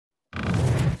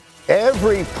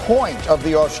Every point of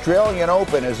the Australian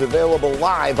Open is available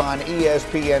live on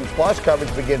ESPN+.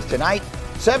 Coverage begins tonight,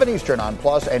 7 Eastern on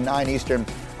Plus and 9 Eastern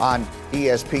on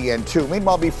ESPN2.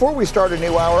 Meanwhile, before we start a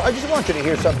new hour, I just want you to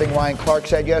hear something Ryan Clark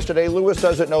said yesterday. Lewis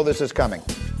doesn't know this is coming.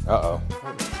 Uh-oh.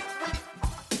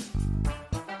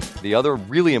 The other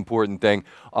really important thing,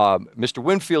 Mr.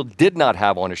 Winfield did not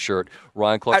have on a shirt.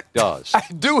 Ryan Clark does. I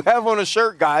do have on a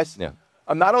shirt, guys. Yeah.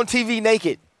 I'm not on TV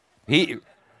naked.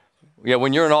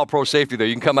 When you're an all-pro safety, though,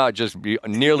 you can come out just be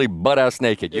nearly butt-ass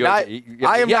naked. He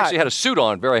actually had a suit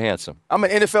on, very handsome. I'm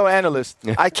an NFL analyst.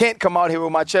 I can't come out here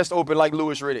with my chest open like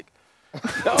Louis Riddick.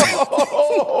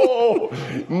 Oh,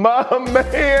 my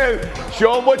man.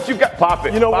 Show him what you got. Pop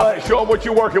it. You know what? Show him what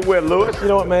you're working with, Lewis. You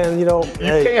know what, man? You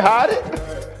can't hide it.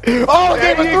 Oh,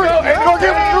 there you go. And go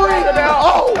give him 3 now.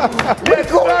 Oh, yes,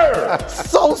 sir.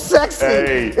 so sexy.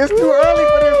 Hey. It's too early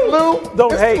for this, Lou.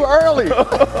 It's too early.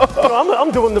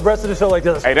 I'm doing the rest of the show like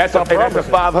this. Hey, that's a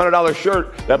 $500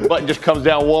 shirt. That button just comes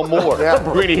down one more.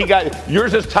 Greeny, he got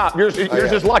yours is top. Yours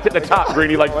is locked at the top,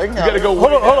 Greeny. Like you gotta go.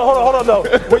 Hold on. No,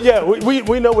 but yeah,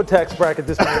 we know what tax bracket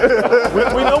this is.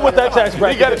 We know what that tax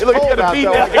bracket. He got a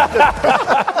V-neck.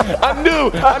 I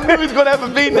knew he was gonna have a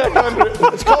V-neck under it.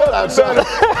 It's cold outside.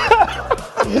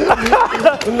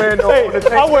 Man,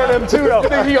 I wear them too, though.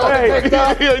 He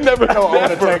never a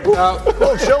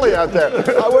little chilly out there.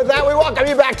 With that, we welcome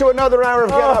you back to another hour of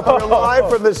Get Up. We're live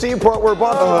from the seaport. We're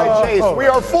brought to you by Chase. We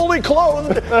are fully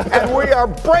clothed, and we are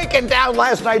breaking down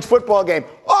last night's football game.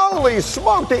 Holy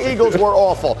smoke, the Eagles were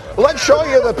awful. Let's show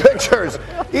you the pictures.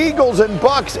 Eagles and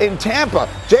Bucks in Tampa.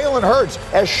 Jalen Hurts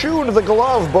eschewed the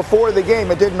glove before the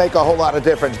game. It didn't make a whole lot of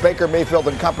difference. Baker Mayfield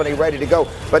and company ready to go.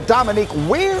 But Dominique,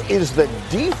 where is the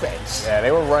defense? Yeah,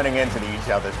 they were running into each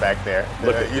other back there.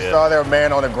 You saw their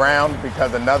man on the ground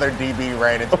because another DB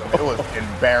ran into him. It was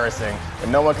embarrassing.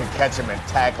 And no one could catch him and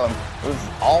tackle him. It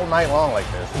was all night long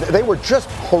like this. They were just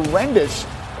horrendous.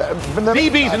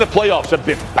 DBs in the playoffs have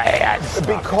been bad.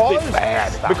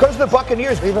 Because the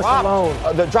Buccaneers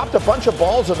dropped a bunch of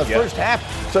balls in the first half.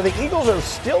 So the Eagles are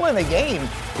still in the game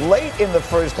late in the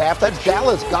first half. That's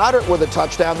Dallas Goedert with a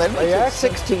touchdown. Then they make it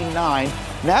 16-9.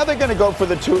 Now they're going to go for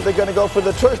the two. They're going to go for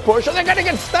the tush push, and they're going to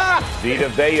get stopped. Vita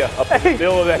Vea up in the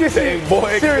middle of that thing,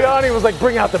 boy. Sirianni was like,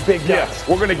 bring out the big guns.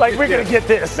 We're going to get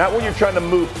this. Not when you're trying to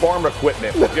move farm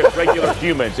equipment with just regular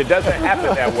humans. It doesn't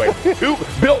happen that way.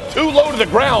 Built too low to the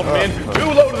ground, man.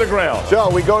 Too low to the ground. So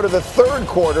we go to the third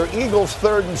quarter. Eagles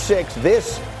 3rd and 6.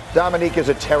 This, Dominique, is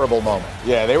a terrible moment.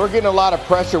 Yeah, they were getting a lot of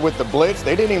pressure with the blitz.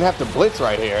 They didn't even have to blitz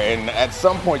right here. And at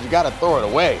some point, you got to throw it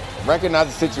away. Recognize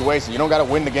the situation. You don't got to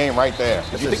win the game right there.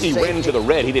 You think he ran into the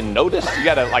red? He didn't notice? You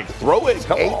got to, throw it?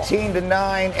 Come on.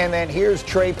 18-9, and then here's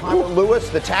Trey Palmer. Lewis,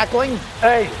 the tackling.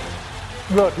 Hey,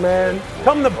 look, man,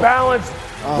 come to balance.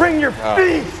 Bring your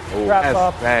feet. Wrap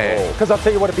up. Because I'll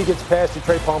tell you what, if he gets past you,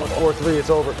 Trey Palmer 4-3, it's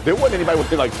over. There wasn't anybody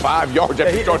within 5 yards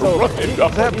after he started running. Is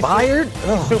that Byard?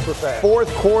 Super fast.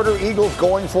 Fourth quarter, Eagles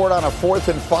going for it on a 4th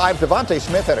and 5. Devontae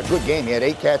Smith had a good game. He had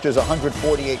 8 catches,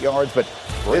 148 yards, but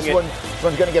this one's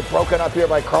going to get broken up here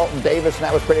by Carlton Davis, and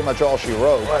that was pretty much all she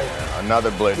wrote. Right. Another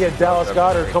blitz. Yeah, Dallas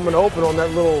Goedert coming open on that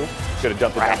little. Should have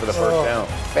jumped it down for the first down.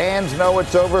 Fans know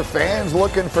it's over. Fans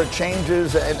looking for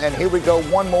changes. And here we go.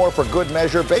 One more for good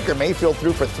measure. Baker Mayfield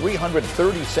threw for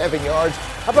 337 yards.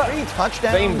 How about 3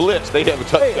 touchdowns? Same blitz. They have a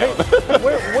touchdown. Hey,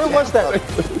 where was that?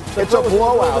 It's a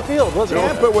blowout. The field, wasn't it?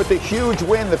 Tampa with the huge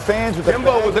win. The fans with the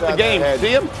Jimbo was at the game. See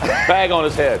him? Bag on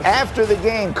his head. After the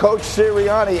game, Coach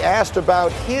Sirianni asked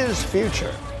about his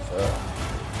future.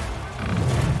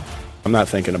 I'm not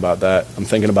thinking about that. I'm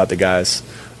thinking about the guys.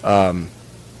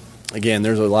 Again,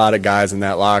 there's a lot of guys in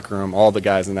that locker room, all the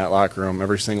guys in that locker room,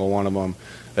 every single one of them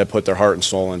that put their heart and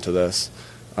soul into this.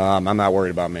 I'm not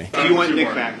worried about me. You want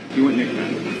Nick back. I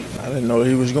didn't know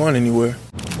he was going anywhere.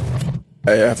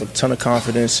 I have a ton of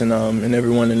confidence in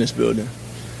everyone in this building.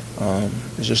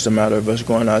 It's just a matter of us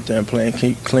going out there and playing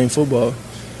clean football.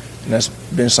 And that's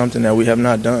been something that we have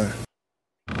not done.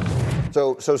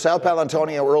 So Sal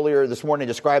Paolantonio earlier this morning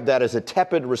described that as a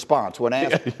tepid response when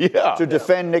asked to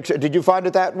defend Nick. Did you find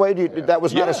it that way? That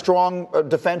was not a strong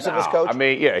defense of his coach? I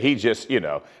mean, he just, you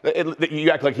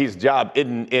act like his job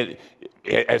isn't.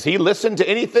 Has he listened to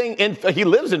anything? He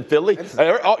lives in Philly.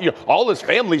 All his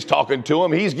family's talking to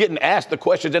him. He's getting asked the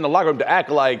questions in the locker room to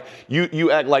act like you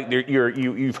act like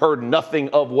you've heard nothing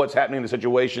of what's happening in the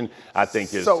situation. I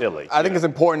think is silly. I think it's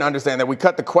important to understand that we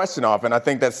cut the question off, and I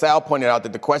think that Sal pointed out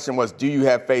that the question was, do you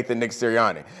have faith in Nick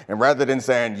Sirianni? And rather than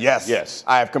saying yes,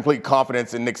 I have complete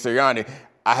confidence in Nick Sirianni,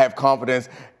 I have confidence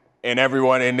in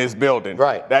everyone in this building.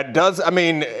 Right. That does,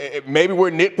 maybe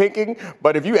we're nitpicking,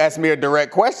 but if you ask me a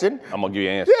direct question, I'm going to give you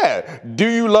an answer. Yeah. Do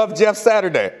you love Jeff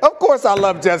Saturday? Of course I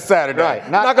love Just Saturday. Right.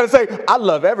 I'm not going to say I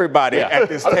love everybody at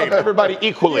this I love table. everybody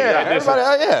equally. Yeah,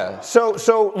 everybody, yeah.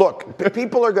 So look, the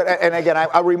people are good. And again,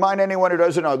 I remind anyone who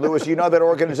doesn't know, Louis, you know that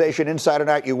organization inside and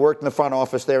out. You worked in the front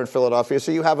office there in Philadelphia,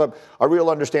 so you have a real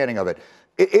understanding of it.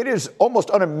 It is almost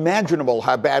unimaginable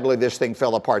how badly this thing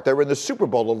fell apart. They were in the Super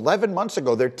Bowl 11 months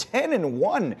ago. They're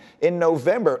 10-1 in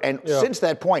November. And since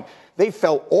that point, they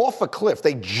fell off a cliff.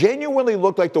 They genuinely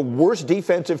looked like the worst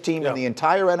defensive team in the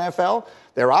entire NFL.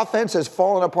 Their offense has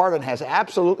fallen apart and has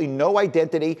absolutely no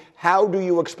identity. How do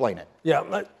you explain it?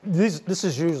 Yeah, this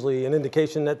is usually an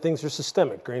indication that things are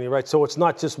systemic, Greeny, right? So it's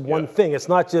not just one thing. It's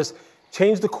not just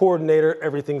change the coordinator,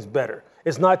 everything's better.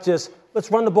 It's not just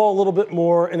let's run the ball a little bit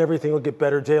more and everything will get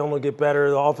better. Jalen will get better.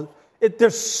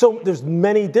 There's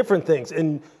many different things,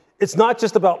 and it's not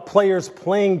just about players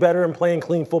playing better and playing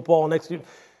clean football. And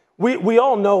we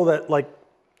all know that like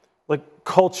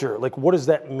culture, like what does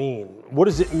that mean? What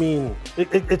does it mean?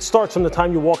 It starts from the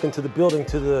time you walk into the building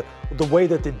to the way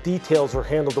that the details are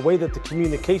handled, the way that the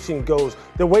communication goes,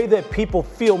 the way that people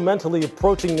feel mentally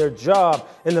approaching their job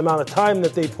and the amount of time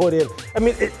that they put in. I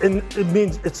mean, it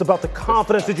means it's about the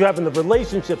confidence that you have in the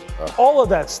relationships, all of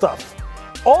that stuff.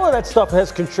 All of that stuff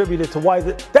has contributed to why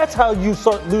that's how you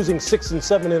start losing 6 and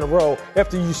 7 in a row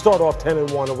after you start off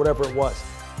 10-1 or whatever it was.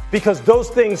 Because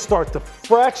those things start to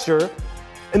fracture.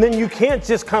 And then you can't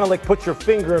just kind of like put your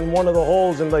finger in one of the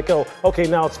holes and like, oh, okay,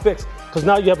 now it's fixed. Because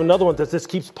now you have another one that just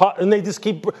keeps and they just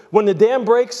keep, when the dam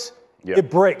breaks, it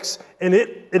breaks. And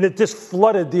it just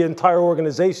flooded the entire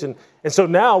organization. And so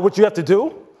now what you have to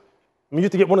do, you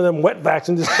have to get one of them wet vacs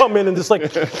and just come in and just like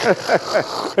and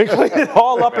clean it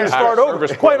all up and start over.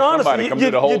 Quite honestly,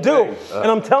 you do. And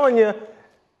I'm telling you,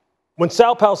 when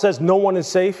Sal Powell says no one is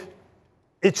safe,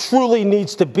 it truly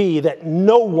needs to be that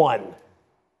no one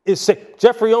is safe.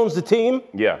 Jeffrey owns the team.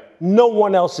 Yeah. No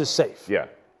one else is safe. Yeah.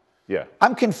 Yeah.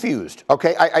 I'm confused,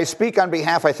 okay? I speak on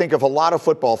behalf, I think, of a lot of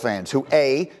football fans who,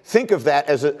 A, think of that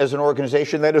as an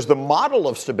organization that is the model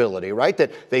of stability, right?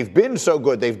 That they've been so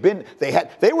good.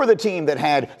 They were the team that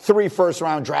had 3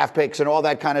 first-round draft picks and all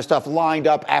that kind of stuff lined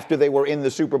up after they were in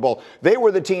the Super Bowl. They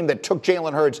were the team that took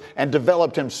Jalen Hurts and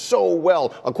developed him so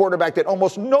well, a quarterback that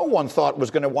almost no one thought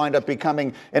was going to wind up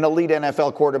becoming an elite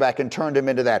NFL quarterback and turned him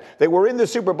into that. They were in the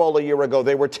Super Bowl a year ago.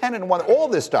 They were 10-1, all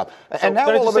this stuff. And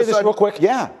now all of a sudden, this real quick?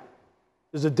 Yeah.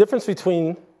 There's a difference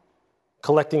between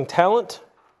collecting talent,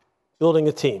 building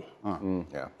a team.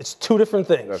 It's 2 different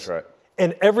things. That's right.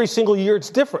 And every single year it's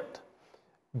different.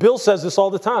 Bill says this all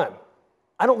the time.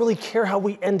 I don't really care how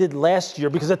we ended last year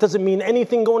because that doesn't mean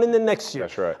anything going into next year.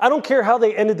 That's right. I don't care how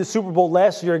they ended the Super Bowl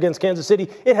last year against Kansas City.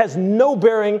 It has no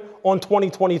bearing on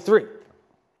 2023.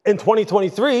 And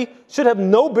 2023 should have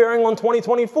no bearing on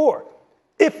 2024.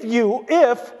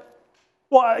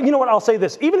 Well, you know what? I'll say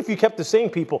this. Even if you kept the same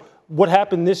people, what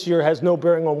happened this year has no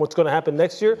bearing on what's going to happen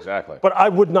next year. Exactly. But I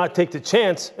would not take the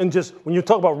chance and just, when you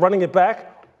talk about running it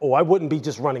back, I wouldn't be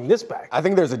just running this back. I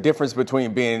think there's a difference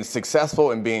between being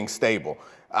successful and being stable.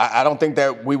 I don't think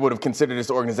that we would have considered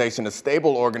this organization a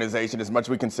stable organization as much as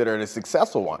we consider it a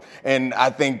successful one. And I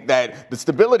think that the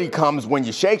stability comes when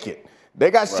you shake it. They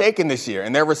got shaken this year,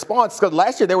 and their response, because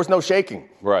last year there was no shaking.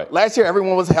 Right. Last year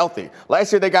everyone was healthy.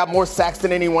 Last year they got more sacks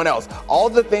than anyone else. All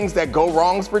the things that go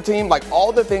wrongs for team, like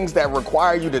all the things that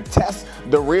require you to test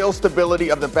the real stability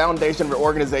of the foundation of the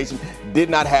organization did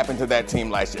not happen to that team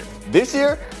last year. This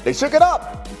year, they shook it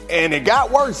up, and it got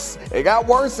worse. It got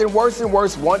worse and worse and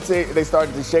worse once they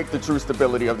started to shake the true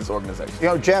stability of this organization. You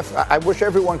know, Jeff, I wish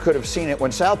everyone could have seen it.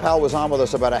 When Sal Powell was on with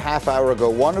us about a half hour ago,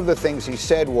 one of the things he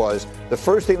said was, the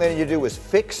first thing they need to do is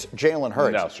fix Jalen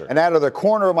Hurts. No, sir. And out of the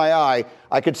corner of my eye,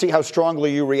 I could see how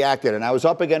strongly you reacted, and I was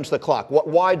up against the clock.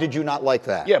 Why did you not like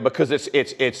that? Yeah, because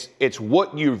it's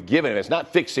what you've given him. It's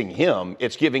not fixing him.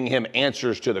 It's giving him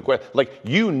answers to the question. Like,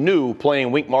 you knew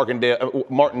playing Wink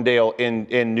Martindale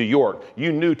in New York,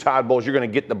 you knew Todd Bowles, you're going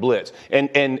to get the blitz. And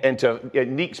to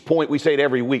Neek's point, we say it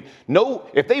every week. No,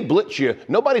 if they blitz you,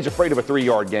 nobody's afraid of a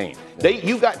 3-yard gain.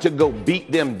 You got to go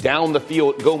beat them down the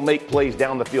field, go make plays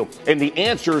down the field. And the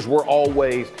answers were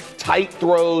always tight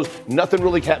throws, nothing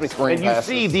really happening. And you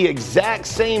see the exact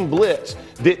same blitz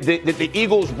that the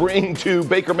Eagles bring to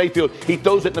Baker Mayfield. He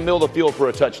throws it in the middle of the field for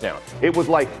a touchdown. It was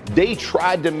like they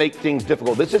tried to make things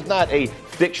difficult. This is not a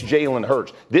fix Jalen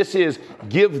Hurts. This is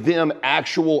give them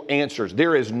actual answers.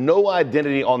 There is no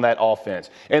identity on that offense.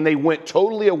 And they went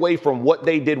totally away from what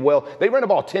they did well. They ran the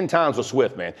ball 10 times with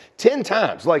Swift, man. 10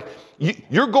 times. Like,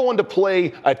 you're going to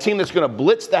play a team that's going to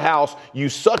blitz the house. You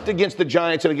sucked against the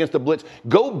Giants and against the blitz.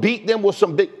 Go beat them with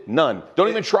some none. Don't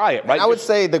even try it, right? I would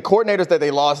say the coordinators that they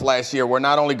lost last year were not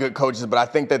not only good coaches, but I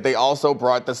think that they also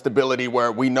brought the stability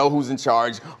where we know who's in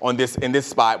charge in this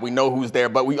spot. We know who's there,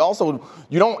 but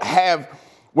you don't have,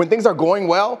 when things are going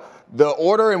well, the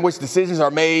order in which decisions are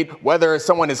made, whether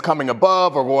someone is coming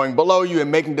above or going below you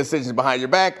and making decisions behind your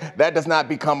back, that does not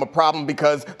become a problem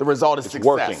because the result is success.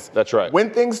 Working. That's right.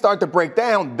 When things start to break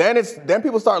down, then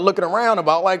people start looking around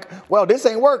about like, well, this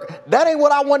ain't work. That ain't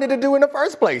what I wanted to do in the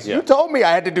first place. Yeah. You told me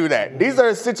I had to do that. These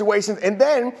are situations, and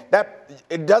then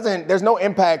there's no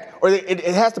impact, or it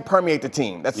has to permeate the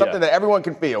team. That's something that everyone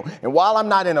can feel. And while I'm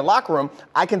not in the locker room,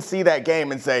 I can see that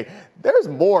game and say, there's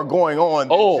more going on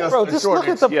than just look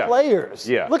at the players.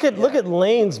 Yeah. Look at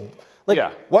Lane's.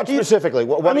 What specifically?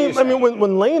 What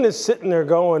when Lane is sitting there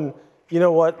going, you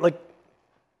know what? Like,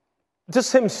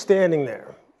 just him standing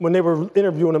there when they were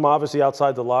interviewing him, obviously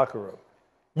outside the locker room,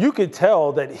 you could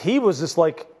tell that he was just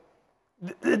like,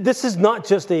 this is not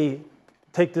just a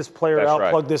take this player out,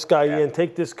 plug this guy in,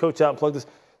 take this coach out, plug this.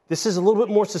 This is a little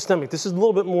bit more systemic. This is a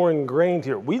little bit more ingrained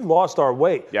here. We lost our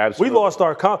way. Yeah, absolutely. We lost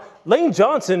our Lane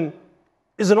Johnson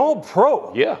is an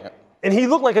all-pro. Yeah. And he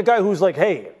looked like a guy who's like,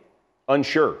 hey.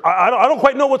 Unsure. I don't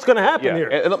quite know what's going to happen here.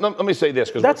 And let me say this,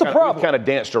 because we've kind of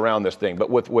danced around this thing. But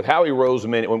with Howie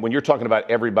Roseman, when you're talking about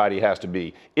everybody has to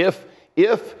be, if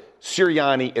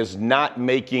Sirianni is not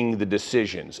making the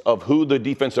decisions of who the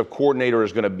defensive coordinator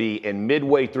is going to be, and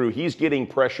midway through he's getting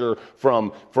pressure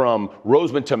from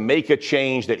Roseman to make a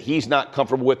change that he's not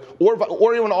comfortable with,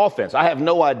 or even offense. I have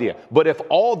no idea. But if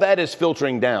all that is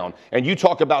filtering down, and you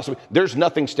talk about there's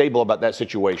nothing stable about that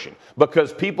situation,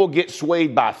 because people get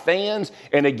swayed by fans.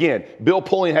 And again, Bill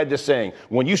Polian had this saying: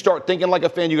 when you start thinking like a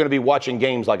fan, you're going to be watching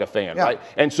games like a fan, right?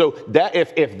 And so that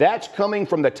if that's coming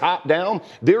from the top down,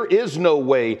 there is no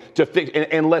way to fix,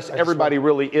 unless everybody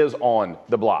really is on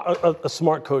the block. A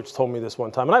smart coach told me this one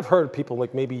time, and I've heard people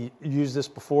like maybe use this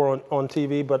before on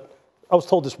TV, but I was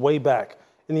told this way back.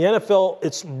 In the NFL,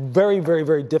 it's very, very,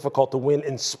 very difficult to win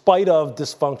in spite of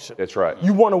dysfunction. That's right.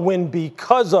 You want to win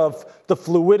because of the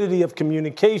fluidity of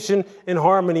communication and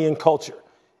harmony and culture.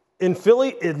 In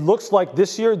Philly, it looks like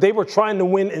this year they were trying to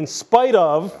win in spite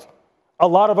of a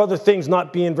lot of other things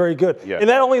not being very good. Yeah. And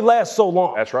that only lasts so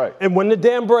long. That's right. And when the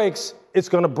dam breaks, it's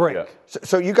going to break. Yeah.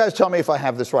 So you guys tell me if I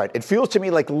have this right. It feels to me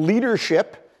like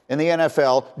leadership in the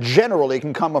NFL generally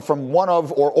can come from one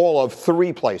of or all of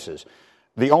three places: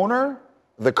 the owner,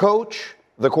 the coach,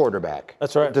 the quarterback.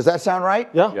 That's right. Does that sound right?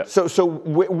 Yeah. So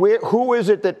who is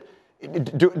it that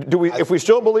do we? If we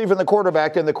still believe in the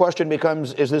quarterback, then the question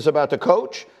becomes: is this about the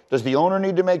coach? Does the owner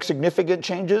need to make significant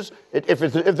changes? If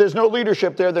there's no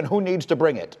leadership there, then who needs to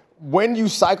bring it? When you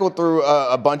cycle through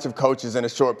a bunch of coaches in a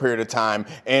short period of time,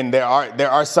 and there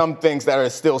are some things that are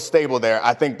still stable there,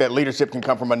 I think that leadership can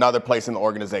come from another place in the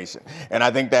organization. And I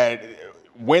think that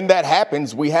when that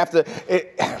happens, we have to.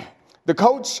 The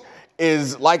coach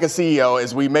is like a CEO,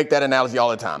 as we make that analogy all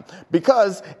the time.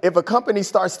 Because if a company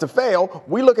starts to fail,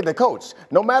 we look at the coach.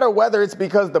 No matter whether it's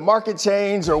because the market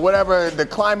changed or whatever, the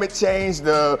climate change,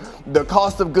 the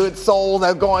cost of goods sold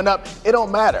has gone up, it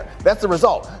don't matter. That's the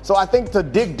result. So I think to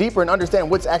dig deeper and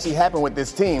understand what's actually happened with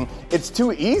this team, it's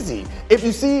too easy. If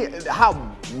you see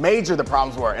how major the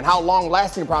problems were and how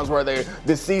long-lasting the problems were there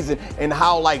this season and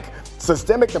how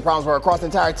systemic the problems were across the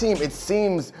entire team, it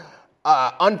seems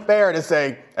unfair to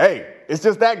say, hey, it's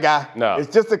just that guy. No.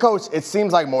 It's just the coach. It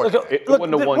seems like more.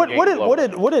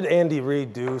 What did Andy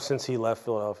Reid do since he left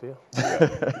Philadelphia?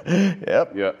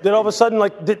 Yep. Then all of a sudden,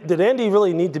 did Andy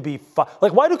really need to be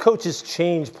why do coaches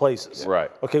change places? Right.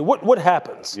 Okay, what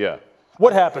happens? Yeah.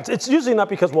 What happens? It's usually not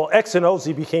because, X and O's,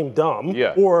 he became dumb,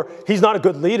 or he's not a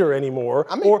good leader anymore,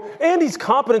 or Andy's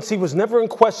competency was never in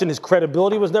question, his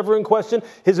credibility was never in question,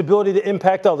 his ability to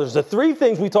impact others. The three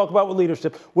things we talk about with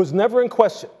leadership was never in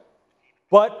question.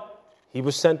 But he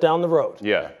was sent down the road.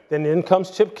 Yeah. Then in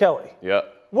comes Chip Kelly. Yeah.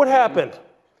 What happened?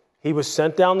 He was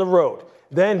sent down the road.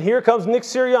 Then here comes Nick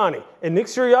Sirianni. And Nick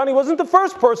Sirianni wasn't the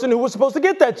first person who was supposed to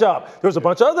get that job. There was a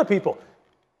bunch of other people.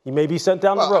 He may be sent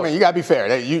down the road. I mean, you got to be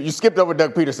fair. You skipped over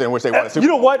Doug Peterson, which they won a Super Bowl. You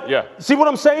know what? Yeah. See what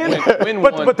I'm saying?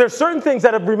 But there's certain things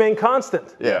that have remained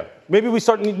constant. Yeah. Maybe we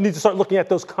need to start looking at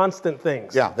those constant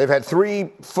things. Yeah, they've had three,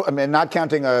 not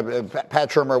counting Pat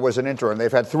Shurmur was an interim,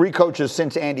 they've had three coaches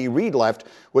since Andy Reid left,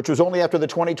 which was only after the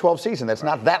 2012 season. That's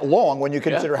not that long when you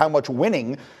consider how much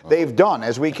winning they've done.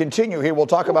 As we continue here, we'll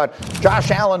talk about Josh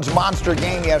Allen's monster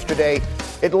game yesterday.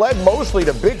 It led mostly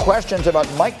to big questions about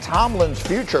Mike Tomlin's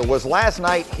future. Was last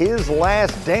night his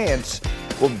last dance?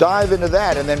 We'll dive into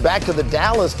that. And then back to the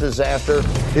Dallas disaster.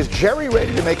 Is Jerry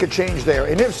ready to make a change there?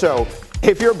 And if so,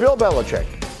 if you're Bill Belichick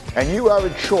and you have a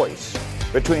choice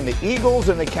between the Eagles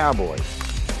and the Cowboys,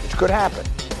 which could happen,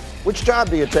 which job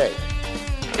do you take?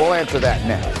 We'll answer that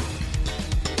next.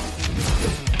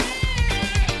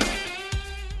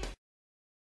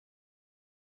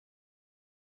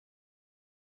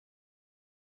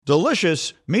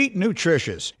 Delicious, meet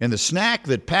nutritious. In the snack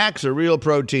that packs a real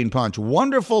protein punch,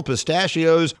 Wonderful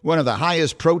Pistachios, one of the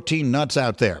highest protein nuts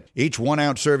out there. Each 1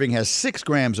 ounce serving has 6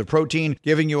 grams of protein,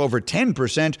 giving you over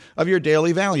 10% of your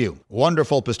daily value.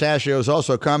 Wonderful Pistachios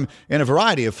also come in a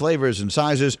variety of flavors and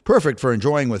sizes, perfect for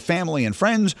enjoying with family and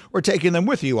friends or taking them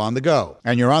with you on the go.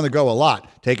 And you're on the go a lot,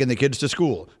 taking the kids to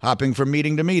school, hopping from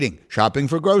meeting to meeting, shopping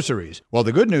for groceries. Well,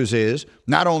 the good news is,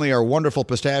 not only are Wonderful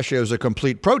Pistachios a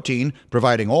complete protein,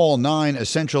 providing all 9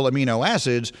 essential amino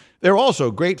acids, they're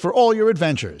also great for all your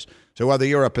adventures. So whether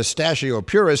you're a pistachio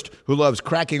purist who loves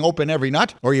cracking open every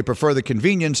nut, or you prefer the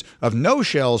convenience of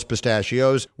no-shells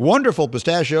pistachios, Wonderful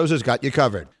Pistachios has got you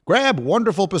covered. Grab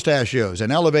Wonderful Pistachios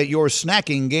and elevate your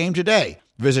snacking game today.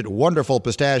 Visit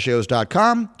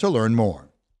wonderfulpistachios.com to learn more.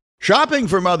 Shopping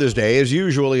for Mother's Day is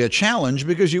usually a challenge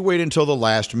because you wait until the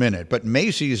last minute, but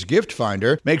Macy's Gift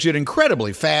Finder makes it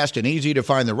incredibly fast and easy to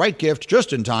find the right gift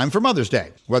just in time for Mother's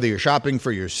Day. Whether you're shopping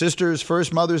for your sister's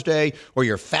first Mother's Day or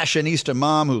your fashionista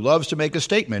mom who loves to make a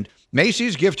statement,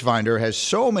 Macy's Gift Finder has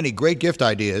so many great gift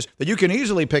ideas that you can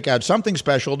easily pick out something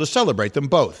special to celebrate them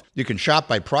both. You can shop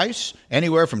by price,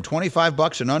 anywhere from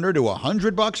 $25 and under to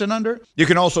 $100 and under. You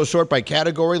can also sort by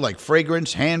category like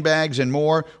fragrance, handbags, and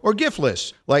more, or gift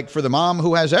lists, like for the mom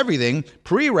who has everything,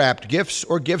 pre-wrapped gifts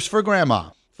or gifts for grandma.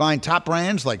 Find top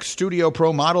brands like Studio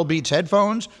Pro Model Beats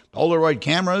headphones, Polaroid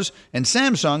cameras, and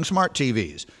Samsung smart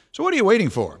TVs. So what are you waiting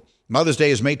for? Mother's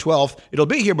Day is May 12th. It'll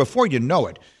be here before you know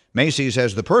it. Macy's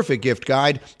has the perfect gift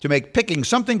guide to make picking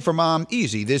something for mom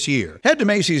easy this year. Head to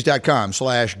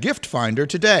Macys.com/giftfinder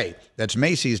today. That's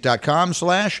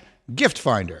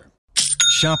Macys.com/giftfinder.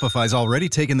 Shopify's already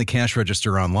taken the cash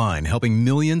register online, helping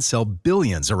millions sell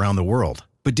billions around the world.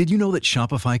 But did you know that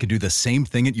Shopify could do the same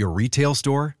thing at your retail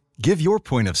store? Give your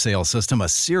point of sale system a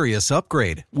serious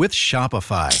upgrade with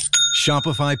Shopify.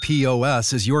 Shopify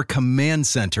POS is your command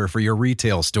center for your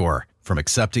retail store. From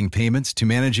accepting payments to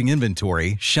managing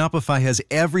inventory, Shopify has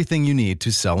everything you need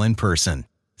to sell in person.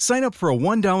 Sign up for a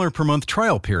 $1 per month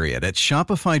trial period at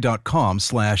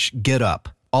shopify.com/getup,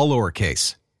 all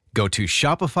lowercase. Go to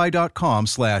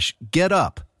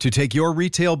shopify.com/getup to take your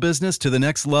retail business to the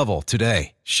next level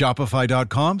today.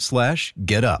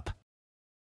 Shopify.com/getup.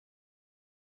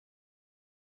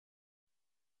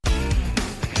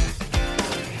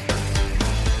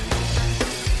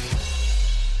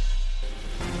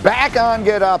 Back on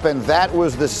Get Up, and that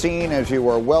was the scene, as you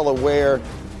are well aware,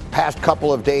 past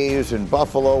couple of days in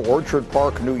Buffalo, Orchard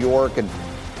Park, New York, and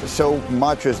so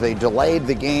much as they delayed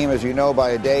the game, as you know,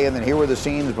 by a day, and then here were the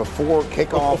scenes before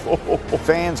kickoff.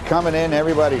 Fans coming in,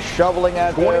 everybody shoveling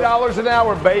out there. $20 an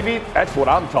hour, baby. That's what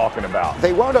I'm talking about.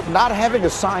 They wound up not having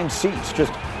assigned seats,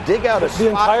 just dig out a spot. The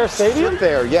entire stadium? Sit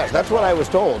there, yes, that's what I was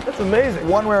told. That's amazing.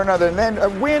 One way or another. And then a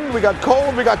win, we got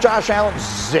Cole, we got Josh Allen.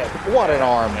 Zip. What an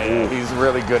arm. Ooh, he's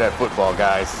really good at football,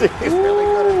 guys. He's really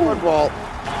good at football.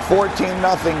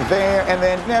 14-0 there, and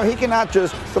then now he cannot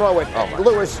just throw it.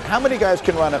 Lewis, how many guys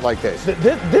can run it like this?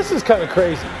 This is kind of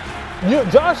crazy.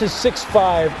 Josh is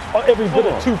 6'5", every bit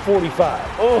of 245.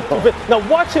 Now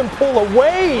watch him pull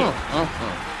away.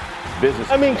 Business.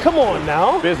 I mean, come on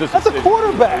now. Business. That's a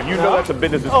quarterback. You know that's a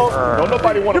business decision. Don't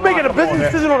nobody want to. You're making a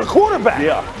business decision on a quarterback.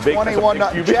 Yeah. 21.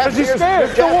 Jeff, here's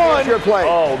your play.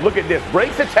 Oh, look at this.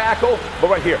 Breaks the tackle, but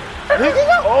right here.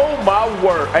 Oh, my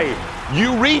word. Hey,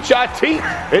 you reach, I teach.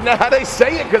 Isn't that how they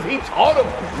say it? Because he taught him.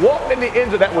 Walked in the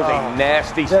end of that was a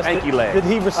nasty, stanky leg. Did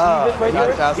he receive it right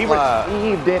there? He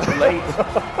received it late.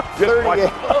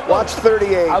 38. Watch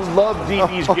 38. I love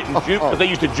DBs getting juked because they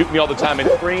used to juke me all the time in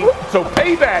screen. So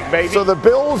payback, baby. So the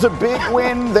Bills, a big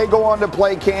win. They go on to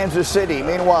play Kansas City.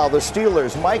 Meanwhile, the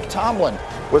Steelers, Mike Tomlin,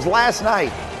 was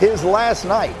his last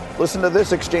night. Listen to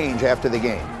this exchange after the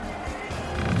game.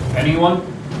 Anyone?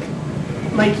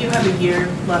 Mike, you have a year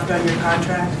left on your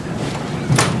contract.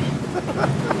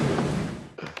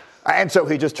 And so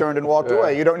he just turned and walked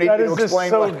away. You don't need me to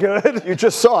explain. That is so good. You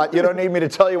just saw it. You don't need me to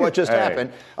tell you what just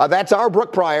happened. That's our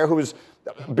Brooke Pryor, who's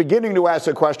beginning to ask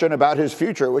a question about his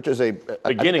future, which is a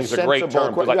beginning's a great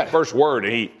term. Like the first word,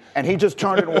 and he just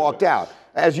turned and walked out.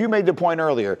 As you made the point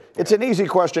earlier, it's an easy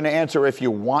question to answer if you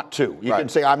want to. You can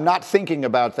say, I'm not thinking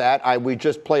about that. We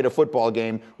just played a football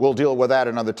game. We'll deal with that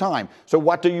another time. So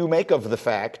what do you make of the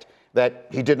fact that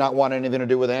he did not want anything to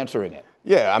do with answering it?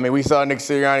 Yeah, I mean, we saw Nick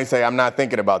Sirianni say, "I'm not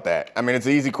thinking about that." I mean, it's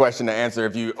an easy question to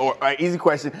answer or an easy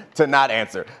question to not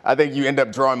answer. I think you end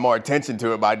up drawing more attention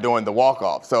to it by doing the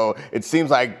walk-off. So it seems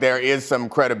like there is some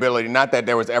credibility. Not that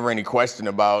there was ever any question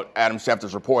about Adam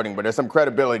Schefter's reporting, but there's some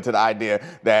credibility to the idea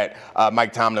that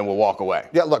Mike Tomlin will walk away.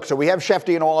 Yeah, look, so we have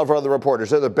Schefter and all of our other reporters.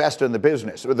 They're the best in the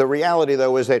business. The reality,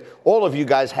 though, is that all of you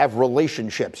guys have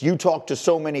relationships. You talk to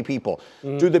so many people.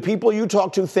 Mm-hmm. Do the people you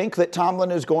talk to think that Tomlin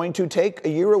is going to take a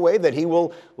year away, that he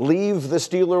will leave the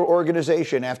Steeler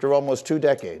organization after almost 2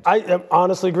 decades? I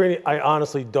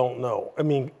honestly don't know. I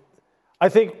mean, I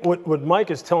think what Mike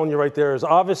is telling you right there is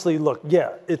obviously, look,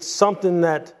 yeah, it's something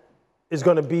that is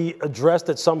going to be addressed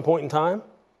at some point in time.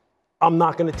 I'm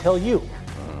not going to tell you,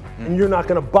 and you're not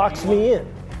going to box me in.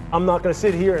 I'm not going to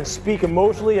sit here and speak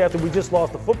emotionally after we just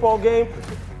lost the football game.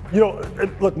 You know,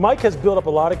 look, Mike has built up a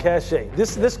lot of cachet.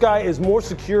 This guy is more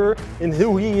secure in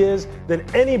who he is than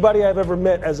anybody I've ever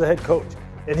met as a head coach.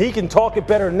 And he can talk it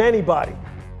better than anybody.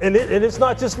 And it's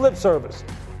not just lip service.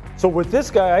 So with this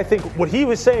guy, I think what he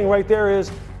was saying right there is,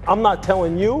 I'm not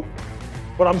telling you,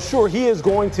 but I'm sure he is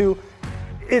going to.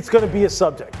 It's going to be a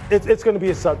subject. It's going to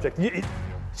be a subject.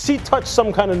 She touched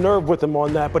some kind of nerve with him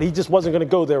on that, but he just wasn't going to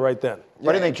go there right then.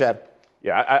 What do you think, Chad?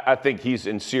 Yeah, I think he's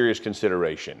in serious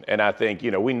consideration. And I think,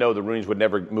 we know the Rooney's would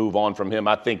never move on from him.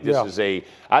 I think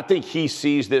I think he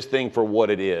sees this thing for what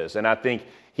it is. And I think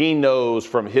he knows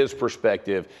from his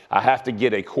perspective, I have to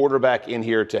get a quarterback in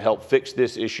here to help fix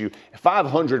this issue.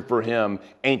 500 for him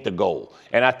ain't the goal.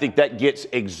 And I think that gets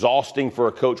exhausting for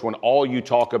a coach when all you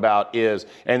talk about is,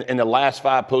 and in the last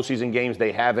 5 postseason games,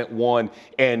 they haven't won.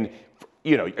 And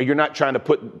you're not trying to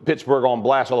put Pittsburgh on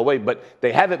blast all the way, but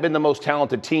they haven't been the most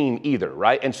talented team either,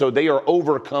 right? And so they are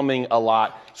overcoming a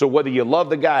lot. So whether you love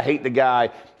the guy, hate the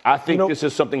guy, I think this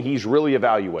is something he's really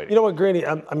evaluating. You know what, Granny?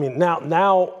 I mean,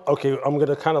 now, okay, I'm going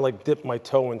to kind of like dip my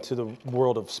toe into the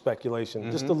world of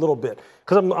speculation just a little bit,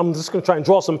 because I'm just going to try and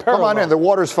draw some parallels. Come on in, the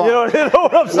water's fine. You know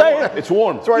what I'm saying? It's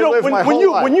warm. That's where I live my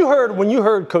whole life. When you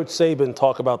heard Coach Saban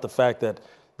talk about the fact that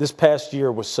this past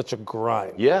year was such a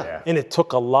grind. Yeah. And it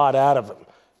took a lot out of him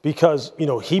because,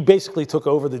 he basically took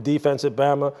over the defense at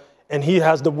Bama, and he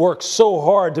has to work so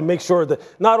hard to make sure that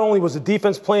not only was the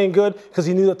defense playing good, because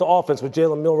he knew that the offense with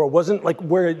Jalen Milroe wasn't like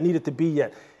where it needed to be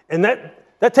yet. And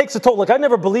that takes a toll. Like, I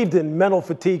never believed in mental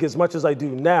fatigue as much as I do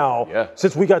now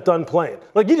since we got done playing.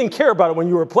 Like, you didn't care about it when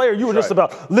you were a player. You were just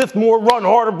about lift more, run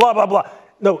harder, blah, blah, blah.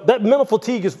 No, that mental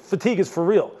fatigue is for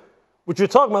real. What you're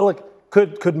talking about, like,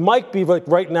 could Mike be like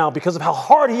right now, because of how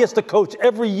hard he has to coach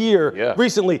every year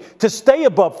recently to stay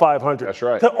above 500? That's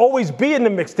right. To always be in the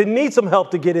mix, to need some help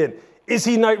to get in. Is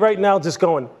he not right now just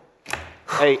going,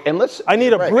 hey, and I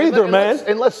need a breather, man.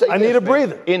 Let's say I need a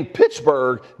breather. In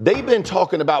Pittsburgh, they've been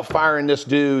talking about firing this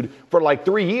dude for like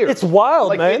 3 years. It's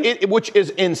wild, man. Which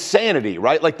is insanity,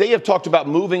 right? Like, they have talked about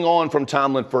moving on from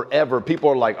Tomlin forever. People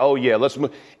are like, oh, yeah, let's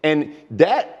move. And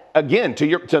that, again,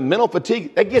 to mental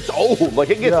fatigue, that gets old. Like,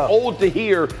 it gets old to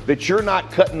hear that you're not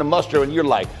cutting the mustard, and you're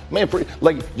like, man,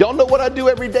 y'all know what I do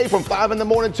every day from 5 in the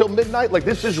morning till midnight? Like,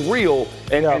 this is real.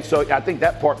 And so I think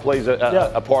that part plays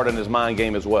a part in his mind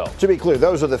game as well. To be clear,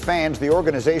 those are the fans. The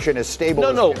organization is stable.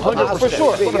 No, 100%. For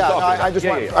sure. I just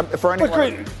want, for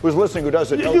anyone who's listening who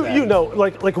doesn't know that. You know,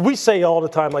 like we say all the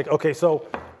time, like, okay, so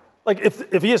like if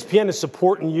ESPN is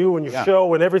supporting you and your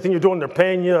show and everything you're doing, they're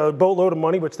paying you a boatload of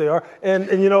money, which they are, and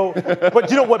but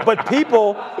you know what? But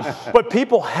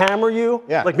people hammer you,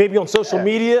 like maybe on social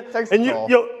media, and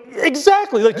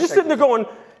exactly, like you're sitting there going.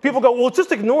 People go, well,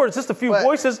 just ignore it. It's just a few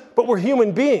voices, but we're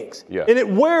human beings. Yeah. And it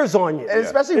wears on you. And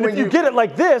especially when if you get it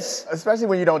like this. Especially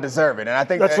when you don't deserve it. And I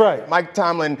think that's right. Mike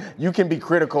Tomlin, you can be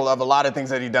critical of a lot of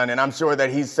things that he's done, and I'm sure that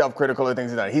he's self-critical of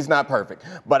things he's done. He's not perfect.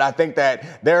 But I think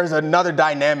that there's another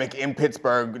dynamic in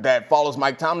Pittsburgh that follows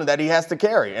Mike Tomlin that he has to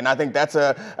carry. And I think that's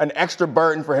an extra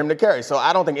burden for him to carry. So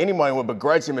I don't think anyone would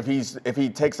begrudge him if he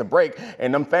takes a break.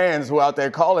 And them fans who are out there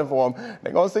calling for him,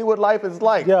 they're going to see what life is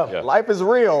like. Yeah. Life is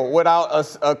real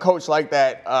without a coach like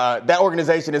that. That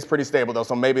organization is pretty stable, though,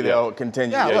 so maybe they'll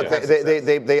continue. Yeah, look,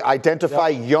 they identify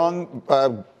young,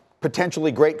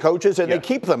 potentially great coaches, and they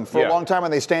keep them for a long time,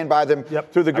 and they stand by them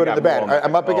through the good and the bad.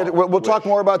 I'm up against. We'll talk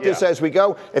more about this as we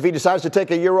go. If he decides to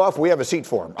take a year off, we have a on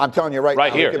for him. I'm telling you right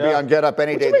now. Here. He could be on Get Up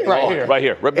any day. Right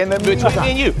here. In the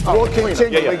meantime, we'll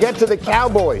continue. We get to the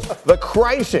Cowboys. The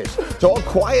crisis. It's all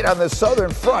quiet on the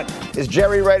southern front. Is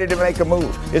Jerry ready to make a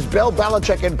move? Is Bill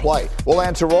Belichick in play? We'll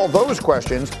answer all those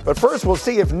questions. But first, we'll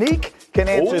see if Neek can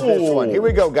answer this one. Here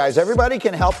we go, guys. Everybody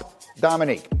can help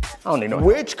Dominique. I don't need no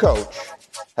Which coach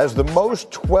has the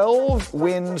most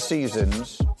 12-win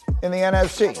seasons in the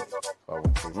NFC?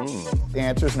 The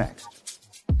answer's next.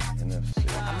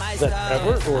 I might that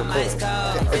ever or current?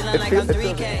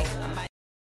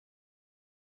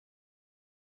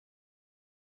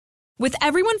 With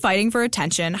everyone fighting for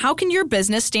attention, how can your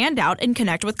business stand out and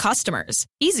connect with customers?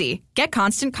 Easy. Get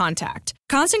Constant Contact.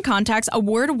 Constant Contact's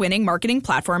award-winning marketing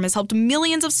platform has helped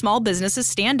millions of small businesses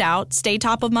stand out, stay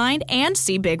top of mind, and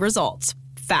see big results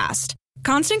fast.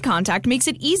 Constant Contact makes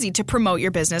it easy to promote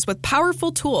your business with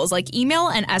powerful tools like email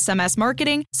and SMS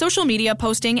marketing, social media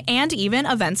posting, and even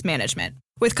events management.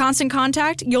 With Constant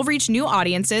Contact, you'll reach new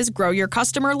audiences, grow your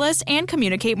customer list, and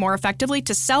communicate more effectively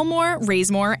to sell more,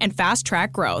 raise more, and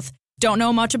fast-track growth. Don't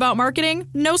know much about marketing?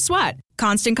 No sweat.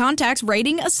 Constant Contact's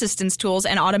writing assistance tools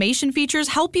and automation features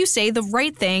help you say the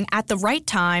right thing at the right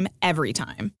time, every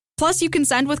time. Plus, you can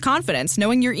send with confidence,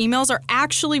 knowing your emails are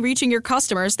actually reaching your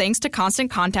customers thanks to Constant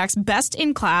Contact's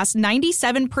best-in-class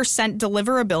 97%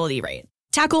 deliverability rate.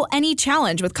 Tackle any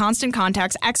challenge with Constant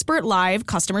Contact's expert live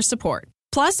customer support.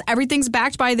 Plus, everything's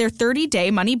backed by their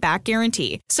 30-day money-back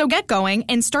guarantee. So get going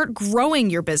and start growing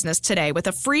your business today with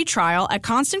a free trial at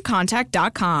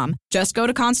ConstantContact.com. Just go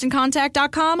to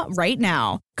ConstantContact.com right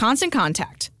now. Constant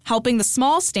Contact, helping the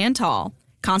small stand tall.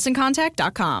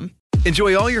 ConstantContact.com.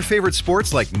 Enjoy all your favorite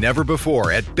sports like never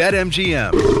before at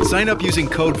BetMGM. Sign up using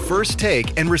code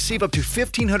FIRSTTAKE and receive up to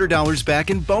 $1,500 back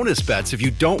in bonus bets if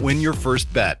you don't win your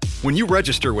first bet. When you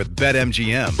register with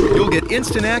BetMGM, you'll get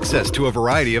instant access to a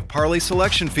variety of parlay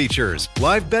selection features,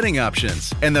 live betting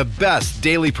options, and the best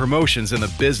daily promotions in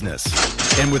the business.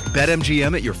 And with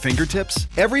BetMGM at your fingertips,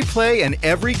 every play and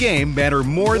every game matter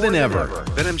more than ever.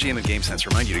 BetMGM and GameSense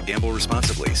remind you to gamble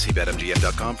responsibly. See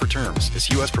BetMGM.com for terms.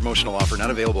 This U.S. promotional offer not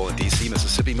available in D.C.,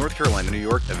 Mississippi, North Carolina, New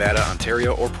York, Nevada,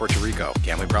 Ontario, or Puerto Rico.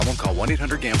 Gambling problem? Call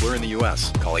 1-800-GAMBLER in the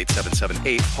U.S. Call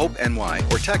 877-8-HOPE-NY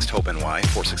or text HOPE-NY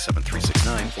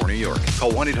 467-369 for New York.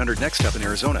 Call 1-800-NEXT-STEP in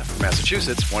Arizona. For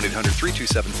Massachusetts,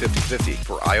 1-800-327-5050.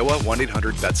 For Iowa,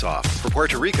 1-800-BETS-OFF. For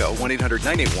Puerto Rico,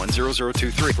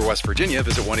 1-800-981-0023. For West Virginia,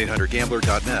 visit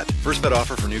 1-800-GAMBLER.net. First bet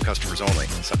offer for new customers only.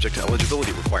 Subject to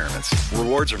eligibility requirements.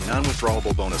 Rewards are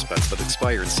non-withdrawable bonus bets that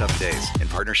expire in 7 days. In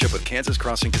partnership with Kansas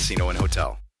Crossing Casino and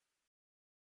Hotel.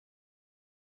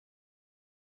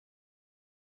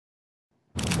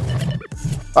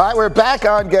 All right, we're back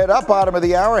on Get Up, bottom of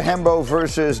the hour, Hembo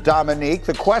versus Dominique.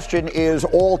 The question is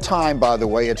all time, by the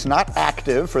way. It's not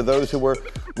active, for those who were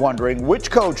wondering.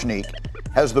 Which coach, Neek,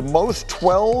 has the most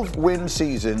 12-win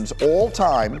seasons all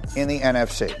time in the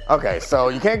NFC? Okay, so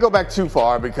you can't go back too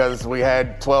far because we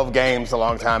had 12 games a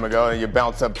long time ago, and you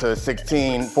bounce up to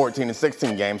 16, 14, and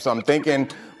 16 games. So I'm thinking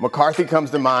McCarthy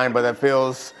comes to mind, but that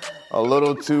feels a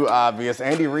little too obvious.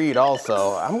 Andy Reid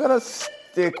also. I'm going to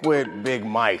stick with Big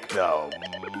Mike, though.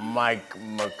 Mike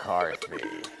McCarthy.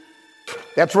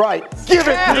 That's right. Give it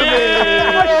to me.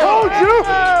 I told you.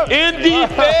 In the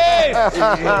face.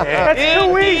 That's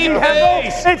too easy, Hembo.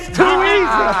 It's too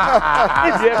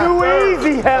easy. It's too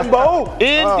easy, Hembo.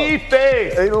 In the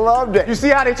face. They loved it. You see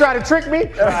how they try to trick me?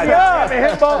 Yeah,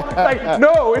 Hembo. Like,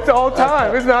 no, it's all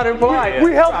time. It's not implied.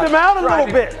 We helped him out a little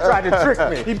bit. Tried to trick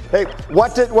me. Hey,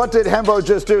 what did Hembo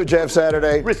just do, Jeff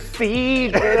Saturday?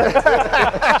 Receive. All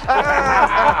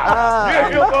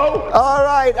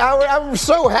right, I'm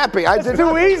so happy.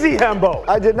 Too easy, Hembo.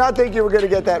 I did not think you were going to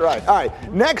get that right. All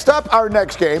right, next up, our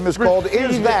next game is called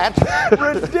Is That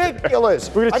Ridiculous?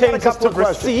 We're going to change this to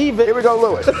Receive It. Here we go,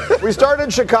 Lewis. We start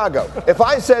in Chicago. If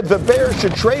I said the Bears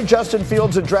should trade Justin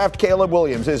Fields and draft Caleb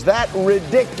Williams, is that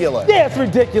ridiculous? Yeah, it's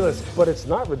ridiculous, but it's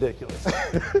not ridiculous.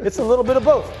 It's a little bit of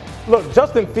both. Look,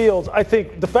 Justin Fields, I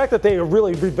think the fact that they are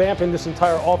really revamping this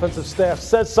entire offensive staff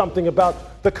says something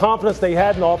about the confidence they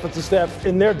had in the offensive staff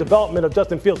in their development of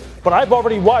Justin Fields. But I've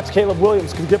already watched Caleb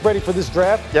Williams get ready for this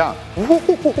draft. Yeah.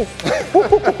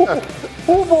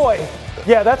 Oh, boy.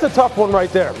 Yeah, that's a tough one right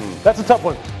there. That's a tough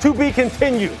one. To be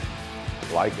continued.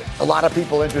 Like it. A lot of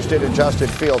people interested in Justin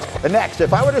Fields. And next,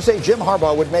 if I were to say Jim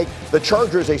Harbaugh would make the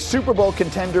Chargers a Super Bowl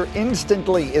contender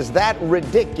instantly, is that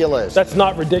ridiculous? That's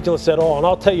not ridiculous at all, and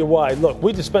I'll tell you why. Look,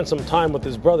 we just spent some time with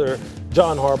his brother,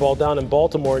 John Harbaugh, down in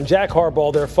Baltimore, and Jack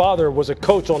Harbaugh, their father, was a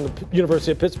coach on the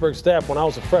University of Pittsburgh staff when I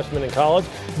was a freshman in college.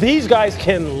 These guys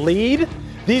can lead.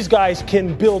 These guys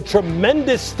can build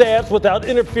tremendous staffs without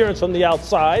interference from the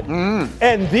outside.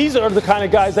 And these are the kind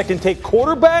of guys that can take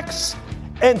quarterbacks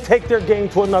and take their game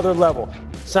to another level.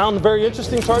 Sound very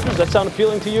interesting, Chargers? That sound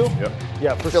appealing to you? Yep.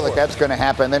 Yeah, for I feel sure. like that's going to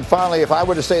happen. Then finally, if I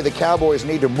were to say the Cowboys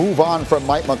need to move on from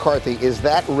Mike McCarthy, is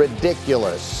that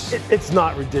ridiculous? It's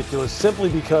not ridiculous, simply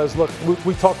because, look,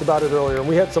 we talked about it earlier, and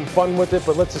we had some fun with it,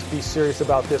 but let's just be serious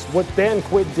about this. What Dan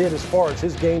Quinn did as far as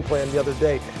his game plan the other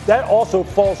day, that also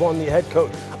falls on the head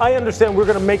coach. I understand we're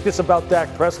going to make this about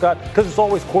Dak Prescott because it's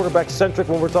always quarterback-centric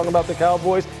when we're talking about the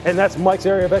Cowboys, and that's Mike's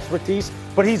area of expertise.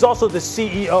 but he's also the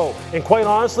CEO. And quite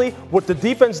honestly, what the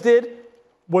defense did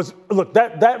was, look,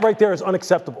 that right there is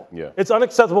unacceptable. Yeah. It's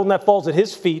unacceptable, and that falls at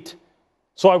his feet.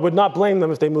 So I would not blame them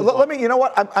if they move on. Let me, you know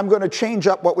what? I'm going to change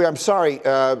up what I'm sorry,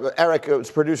 Eric was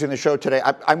producing the show today.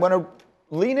 I'm going to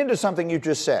lean into something you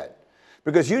just said.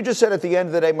 Because you just said at the end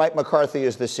of the day, Mike McCarthy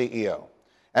is the CEO.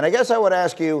 And I guess I would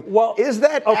ask you, is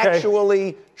that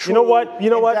actually true in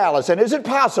Dallas? And is it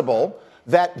possible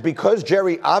that because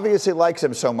Jerry obviously likes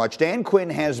him so much, Dan Quinn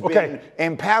has been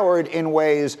empowered in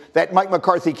ways that Mike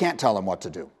McCarthy can't tell him what to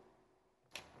do?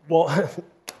 Well,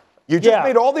 you just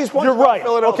made all these points. You're right.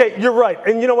 Philadelphia. Okay, you're right.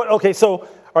 And you know what? Okay, so all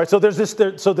right. So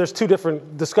there's two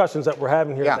different discussions that we're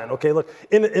having here. Then, okay, look,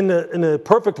 in a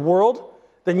perfect world,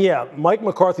 then Mike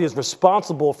McCarthy is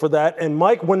responsible for that. And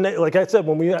Mike, like I said,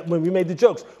 when we made the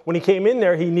jokes, when he came in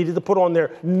there, he needed to put on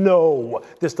there, no,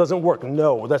 this doesn't work.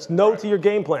 No, that's no to your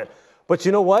game plan. But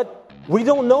you know what? We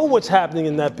don't know what's happening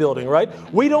in that building, right?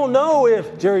 We don't know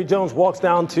if Jerry Jones walks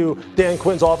down to Dan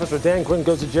Quinn's office or Dan Quinn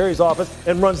goes to Jerry's office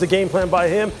and runs the game plan by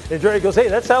him. And Jerry goes, hey,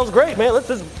 that sounds great, man. Let's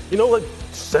just,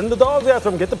 send the dogs after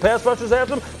him, get the pass rushers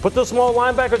after him, put the small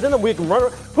linebackers in them. We can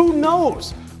run. Who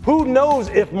knows? Who knows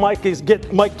if Mike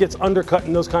gets undercut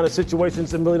in those kind of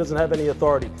situations and really doesn't have any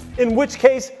authority? In which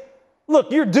case,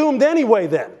 look, you're doomed anyway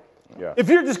then. Yeah. If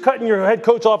you're just cutting your head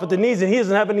coach off at the knees and he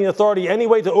doesn't have any authority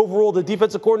anyway to overrule the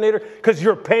defensive coordinator because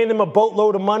you're paying him a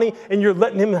boatload of money and you're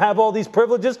letting him have all these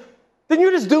privileges, then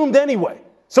you're just doomed anyway.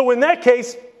 So in that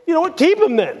case, you know what? Keep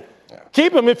him then. Yeah.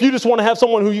 Keep him. If you just want to have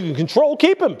someone who you can control,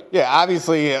 keep him. Yeah,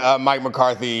 obviously, Mike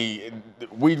McCarthy,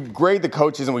 we grade the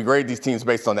coaches and we grade these teams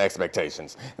based on the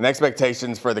expectations. And the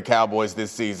expectations for the Cowboys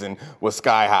this season was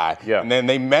sky high. Yeah. And then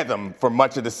they met them for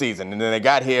much of the season. And then they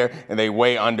got here and they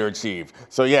way underachieved.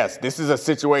 So, yes, this is a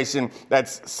situation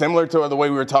that's similar to the way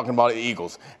we were talking about the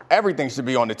Eagles. Everything should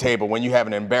be on the table when you have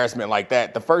an embarrassment like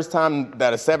that. The first time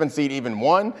that a 7 seed even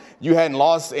won, you hadn't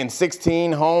lost in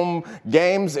 16 home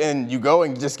games and you go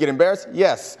and just get embarrassed.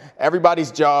 Yes, everyone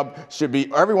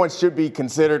should be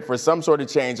considered for some sort of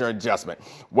change or adjustment.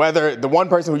 Whether the one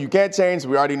person who you can't change,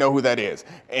 we already know who that is.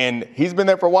 And he's been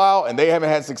there for a while and they haven't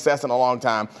had success in a long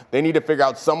time. They need to figure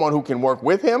out someone who can work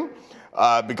with him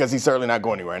because he's certainly not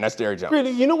going anywhere, and that's Jerry Jones.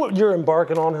 Really, you know what you're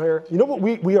embarking on here? You know what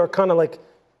we are kind of like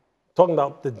talking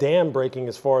about the dam breaking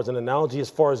as far as an analogy, as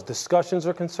far as discussions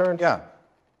are concerned. Yeah.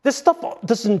 This stuff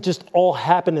doesn't just all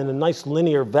happen in a nice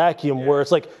linear vacuum where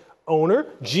it's like owner,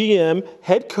 GM,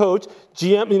 head coach,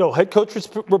 head coach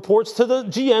reports to the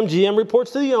GM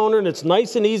reports to the owner, and it's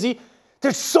nice and easy.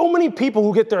 There's so many people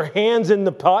who get their hands in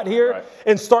the pot here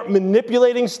and start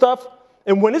manipulating stuff.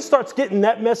 And when it starts getting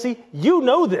that messy, you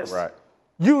know this. Right.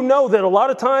 You know that a lot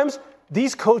of times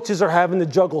these coaches are having to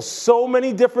juggle so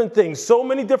many different things, so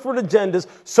many different agendas,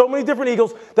 so many different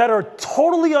Eagles that are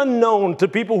totally unknown to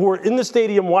people who are in the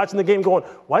stadium watching the game going,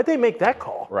 why'd they make that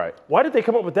call? Right. Why did they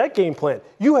come up with that game plan?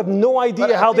 You have no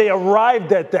idea how they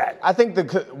arrived at that. I think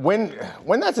when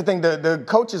that's the thing, the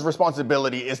coach's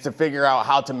responsibility is to figure out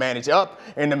how to manage up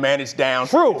and to manage down.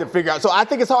 True. To figure out. So I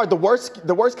think it's hard. The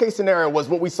worst case scenario was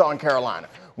what we saw in Carolina.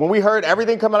 When we heard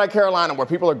everything coming out of Carolina where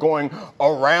people are going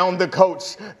around the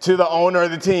coach to the owner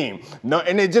of the team. No,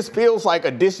 and it just feels like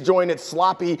a disjointed,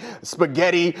 sloppy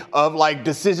spaghetti of like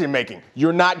decision making.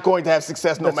 You're not going to have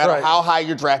success no matter how high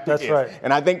your draft pick is. Right.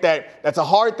 And I think that's a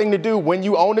hard thing to do when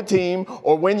you own a team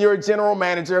or when you're a general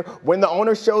manager. When the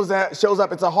owner shows up,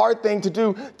 it's a hard thing to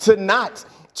do to not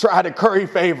try to curry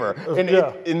favor.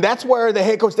 And that's where the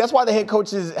head coach, that's why the head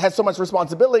coach has so much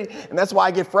responsibility. And that's why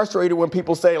I get frustrated when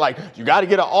people say, like, you got to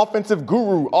get an offensive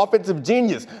guru, offensive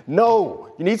genius.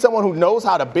 No, you need someone who knows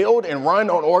how to build and run an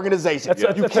organization.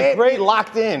 You can't be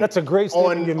locked in. That's a great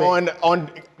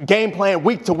on game plan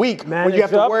week to week where you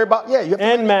have to worry about, you have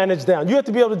to manage down. You have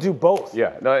to be able to do both.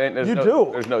 Yeah, no, and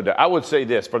there's no doubt. I would say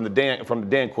this from the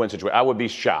Dan Quinn situation, I would be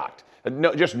shocked.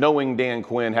 No, just knowing Dan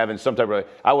Quinn, having some type of,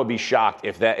 I would be shocked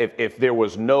if there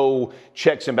was no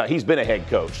checks and balances. He's been a head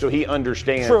coach, so he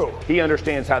understands. True. He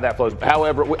understands how that flows.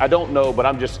 However, I don't know, but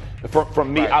I'm just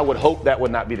from me, I would hope that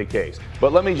would not be the case.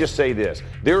 But let me just say this: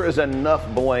 there is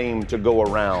enough blame to go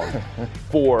around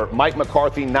for Mike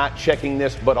McCarthy not checking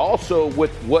this, but also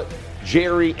with what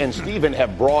Jerry and Steven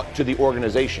have brought to the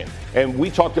organization. And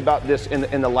we talked about this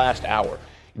in the last hour.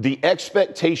 the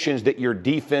expectations that your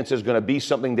defense is going to be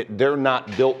something that they're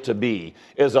not built to be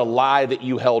is a lie that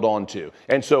you held on to.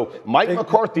 And so Mike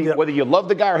McCarthy, whether you love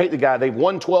the guy or hate the guy, they've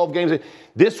won 12 games.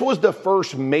 This was the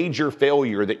first major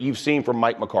failure that you've seen from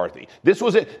Mike McCarthy. This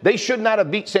was it. They should not have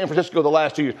beat San Francisco the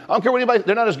last 2 years. I don't care what anybody,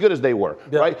 they're not as good as they were,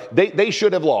 right? They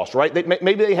should have lost, right?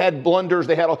 Maybe they had blunders,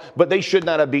 but they should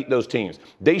not have beat those teams.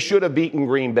 They should have beaten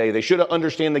Green Bay. They should have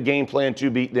understood the game plan to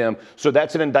beat them. So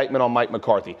that's an indictment on Mike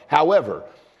McCarthy. However,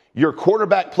 your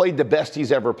quarterback played the best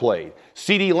he's ever played.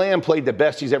 CeeDee Lamb played the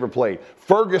best he's ever played.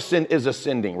 Ferguson is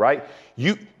ascending, right?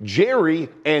 Jerry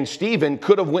and Steven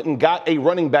could have went and got a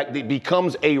running back that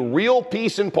becomes a real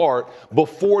piece and part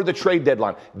before the trade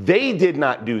deadline. They did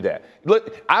not do that.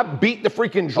 Look, I beat the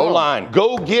freaking drum. O-line.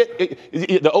 Go get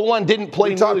the O-line didn't play.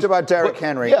 We talked about Derrick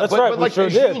Henry. Yeah, That's right. But like, sure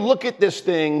as did. you look at this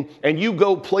thing and you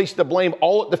go place the blame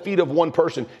all at the feet of one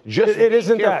person, just it be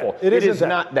isn't careful. That. It isn't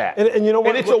not that. And you know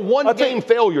what? And it's a one-game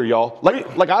failure, y'all.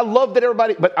 Like I love that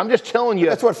everybody, but I'm just telling you.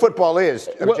 That's what football is,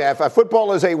 Jeff.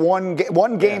 Football is a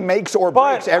one game makes or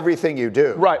breaks everything you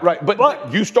do. Right.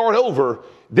 But you start over.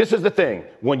 This is the thing.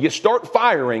 When you start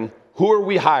firing, who are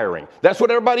we hiring? That's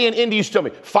what everybody in Indy used to tell me.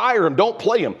 Fire him. Don't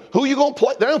play him. Who are you going to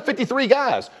play? There are 53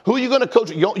 guys. Who are you going to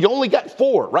coach? You only got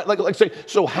 4, right? Like say,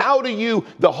 so how do you,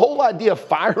 the whole idea of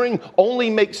firing only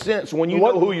makes sense when you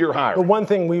know who you're hiring. The one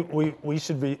thing we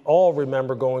should all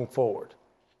remember going forward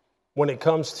when it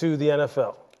comes to the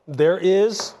NFL, there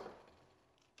is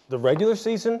the regular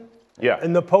season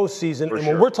and the postseason. And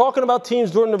when we're talking about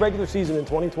teams during the regular season in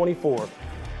 2024,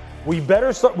 we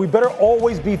better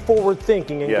always be forward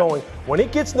thinking and going, when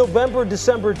it gets November,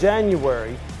 December,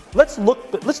 January, let's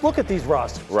look at these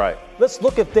rosters. Right. Let's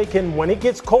look if they can, when it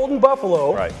gets cold in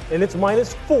Buffalo and it's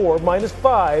 -4,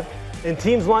 -5, and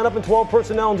teams line up in 12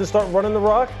 personnel and just start running the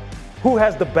rock, who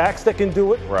has the backs that can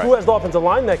do it? Right. Who has the offensive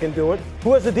line that can do it?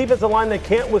 Who has the defensive line that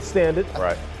can't withstand it?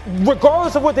 Right.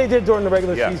 Regardless of what they did during the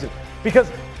regular season. Because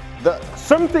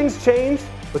some things change,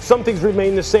 but some things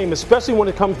remain the same, especially when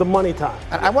it comes to money time.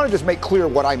 And I want to just make clear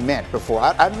what I meant before.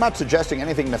 I'm not suggesting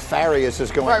anything nefarious is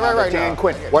going on with Dan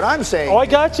Quinn. What I'm saying I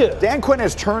got you. Dan Quinn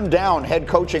has turned down head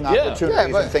coaching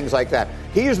opportunities and things like that.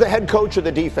 He is the head coach of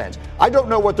the defense. I don't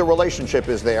know what the relationship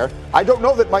is there. I don't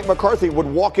know that Mike McCarthy would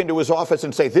walk into his office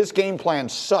and say, this game plan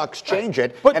sucks, change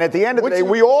it. And at the end of the day,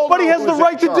 we all know But he has the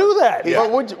right to do that.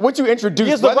 But would you introduce?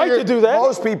 He has the right to do that.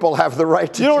 Most people have the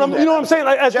right to do that. You know what I'm saying?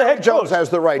 As the head Jones coach has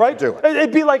the right to do it.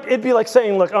 It'd be like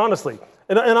saying, look, honestly,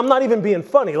 and I'm not even being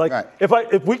funny. Like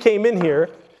if we came in here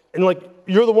and like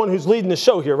you're the one who's leading the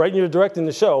show here, right? And you're directing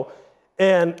the show.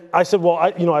 And I said, well,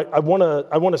 I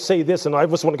want to say this, and I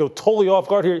just want to go totally off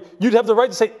guard here. You'd have the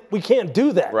right to say, we can't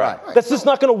do that. Right. That's just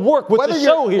not going to work with the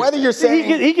show here. Whether you're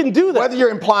saying he can do that. Whether you're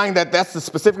implying that that's the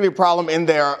specifically problem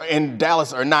in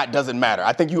Dallas or not doesn't matter.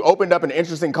 I think you opened up an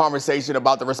interesting conversation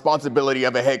about the responsibility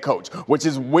of a head coach, which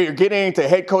is we're getting into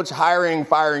head coach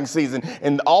firing season,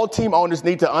 and all team owners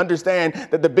need to understand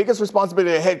that the biggest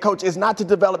responsibility of a head coach is not to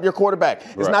develop your quarterback.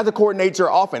 It's not to coordinate your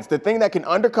offense. The thing that can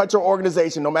undercut your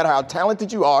organization, no matter how talented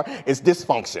you are, is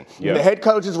dysfunction. Yeah. The head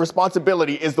coach's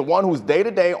responsibility is the one who's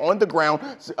day-to-day on the ground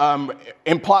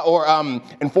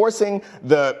enforcing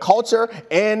the culture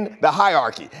and the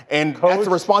hierarchy. And that's the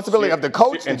responsibility of the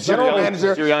coach and general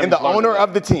manager and the owner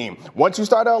of the team. Once you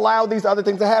start to allow these other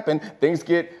things to happen, things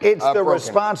get It's the broken.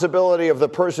 Responsibility of the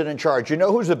person in charge. You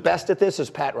know who's the best at this is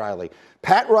Pat Riley.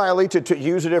 Pat Riley, to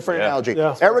use a different analogy,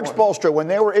 Eric Spoelstra, when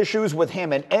there were issues with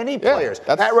him and any players,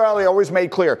 Pat Riley always made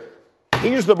clear,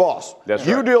 he's the boss.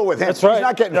 You deal with him. That's right. He's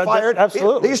not getting fired.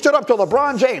 Absolutely. He stood up to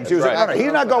LeBron James. He was like,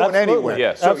 he's not going anywhere.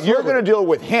 Yeah. So you're going to deal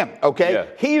with him, okay? Yeah.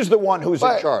 He's the one who's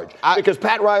in charge. Because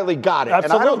Pat Riley got it.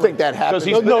 Absolutely. And I don't think that happens.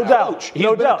 Because he's been a coach. He's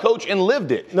been a coach and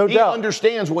lived it. No he doubt.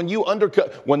 understands when you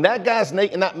undercut, when that guy's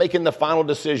not making the final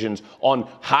decisions on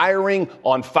hiring,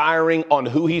 on firing, on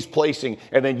who he's placing,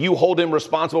 and then you hold him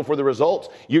responsible for the results,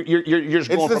 you're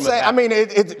just going from the same. I mean,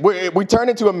 we turn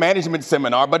into a management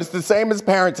seminar, but it's the same as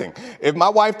parenting. If my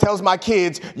wife tells my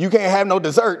kids, you can't have no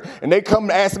dessert, and they come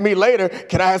and ask me later,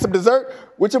 can I have some dessert?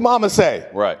 What your mama say?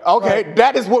 Right. Okay,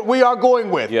 that is what we are going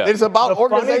with. Yeah. It's about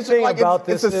organization. Like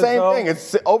it's the same thing.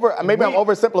 It's maybe I'm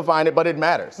oversimplifying it, but it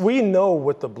matters. We know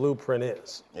what the blueprint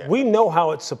is. Yeah. We know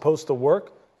how it's supposed to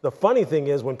work. The funny thing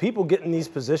is when people get in these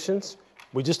positions,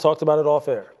 we just talked about it off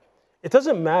air. It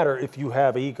doesn't matter if you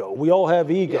have ego. We all have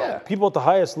ego. Yeah. People at the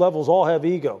highest levels all have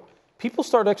ego. People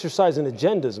start exercising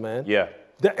agendas, man. Yeah.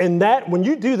 And that, when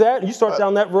you do that, and you start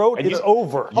down that road, it's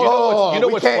over. You know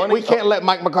what's funny? We can't let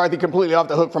Mike McCarthy completely off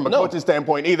the hook from a coaching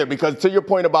standpoint either, because to your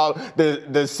point about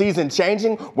the season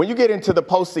changing, when you get into the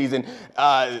postseason,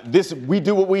 this we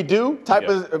do what we do type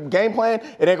of game plan,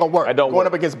 it ain't gonna work. Going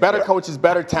up against better coaches,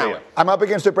 better talent. I'm up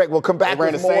against a break. We'll come back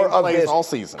with more of this all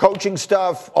season. Coaching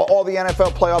stuff, all the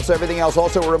NFL playoffs, everything else.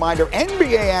 Also a reminder,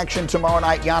 NBA action tomorrow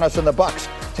night. Giannis and the Bucks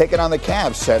taking on the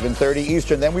Cavs, 7:30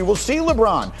 Eastern. Then we will see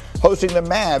LeBron hosting the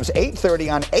Mavs, 8:30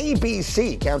 on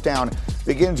ABC. Countdown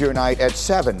begins your night at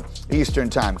 7 Eastern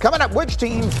time. Coming up, which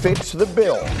team fits the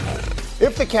bill?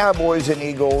 If the Cowboys and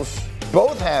Eagles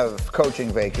both have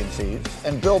coaching vacancies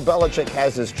and Bill Belichick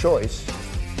has his choice,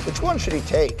 which one should he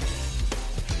take?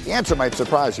 The answer might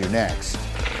surprise you next.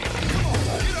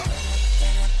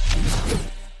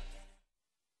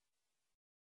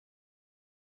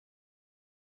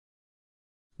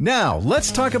 Now,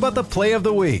 let's talk about the play of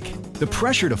the week. The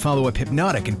pressure to follow up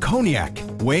Hypnotic and Cognac,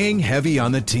 weighing heavy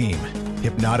on the team.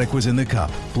 Hypnotic was in the cup,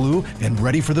 blue, and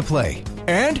ready for the play.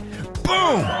 And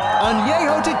boom!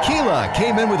 Añejo Tequila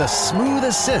came in with a smooth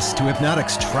assist to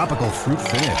Hypnotic's tropical fruit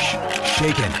finish.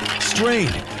 Shaken,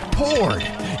 strained, poured.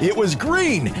 It was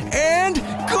green and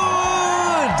good!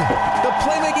 The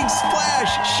playmaking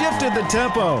splash shifted the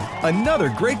tempo. Another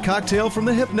great cocktail from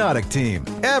the Hypnotic team.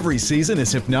 Every season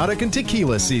is Hypnotic and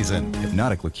Tequila season.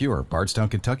 Hypnotic Liqueur, Bardstown,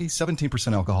 Kentucky,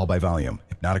 17% alcohol by volume.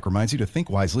 Hypnotic reminds you to think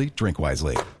wisely, drink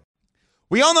wisely.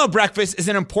 We all know breakfast is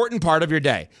an important part of your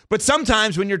day, but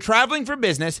sometimes when you're traveling for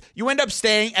business, you end up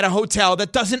staying at a hotel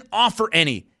that doesn't offer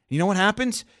any. You know what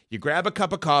happens? You grab a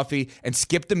cup of coffee and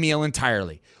skip the meal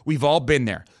entirely. We've all been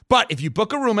there. But if you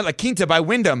book a room at La Quinta by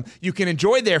Wyndham, you can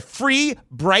enjoy their free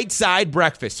Bright Side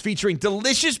breakfast featuring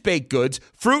delicious baked goods,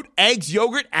 fruit, eggs,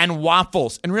 yogurt, and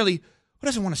waffles. And really, who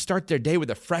doesn't want to start their day with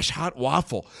a fresh, hot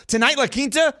waffle? Tonight, La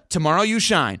Quinta, tomorrow you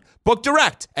shine. Book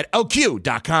direct at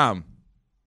lq.com.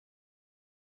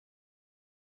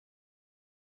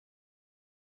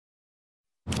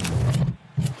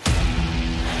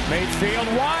 Mayfield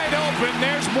wide open.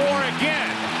 There's Moore again.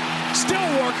 Still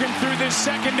working through this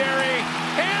secondary.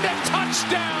 And a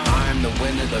touchdown. I'm the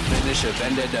winner, the finisher,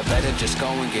 bender, the better. Just go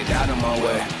and get out of my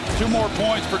way. 2 more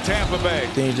points for Tampa Bay.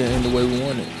 Things didn't end the way we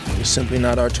wanted. It's simply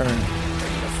not our turn.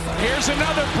 Here's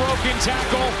another broken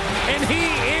tackle. And he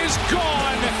is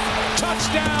gone.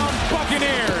 Touchdown,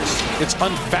 Buccaneers. It's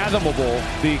unfathomable,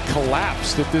 the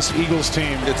collapse that this Eagles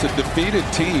team. It's a defeated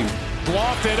team.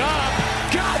 Lofted up.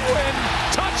 Godwin.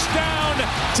 Touchdown,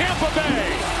 Tampa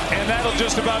Bay. And that'll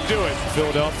just about do it.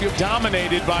 Philadelphia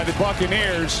dominated by the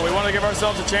Buccaneers. We want to give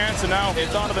ourselves a chance, and now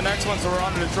it's on to the next one, so we're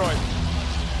on to Detroit.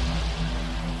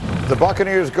 The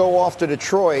Buccaneers go off to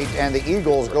Detroit, and the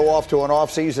Eagles go off to an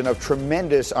offseason of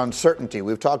tremendous uncertainty.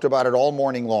 We've talked about it all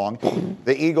morning long.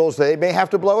 The Eagles, they may have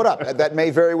to blow it up. That may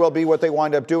very well be what they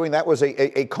wind up doing. That was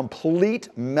a complete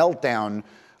meltdown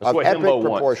of epic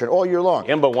proportion all year long.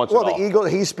 Imbo wants well, the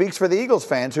Eagles, he speaks for the Eagles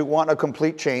fans who want a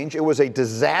complete change. It was a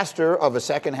disaster of a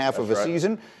second half of a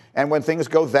season. And when things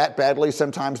go that badly,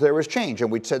 sometimes there is change.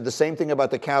 And we said the same thing about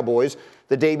the Cowboys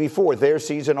the day before. Their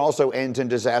season also ends in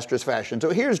disastrous fashion. So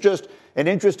here's just an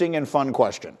interesting and fun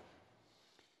question.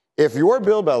 If you're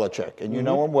Bill Belichick, and you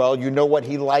know him well, you know what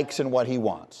he likes and what he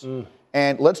wants.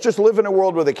 And let's just live in a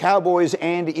world where the Cowboys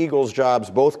and Eagles jobs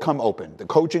both come open. The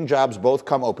coaching jobs both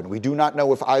come open. We do not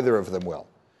know if either of them will.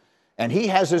 And he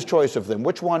has his choice of them.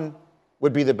 Which one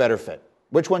would be the better fit?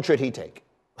 Which one should he take?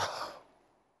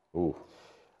 Ooh.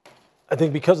 I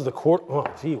think because of the court. Oh,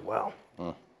 gee, wow.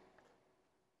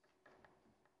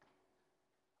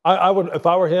 I would, if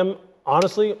I were him,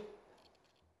 honestly,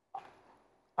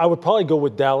 I would probably go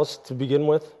with Dallas to begin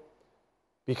with,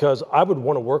 because I would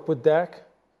want to work with Dak.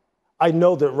 I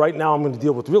know that right now I'm going to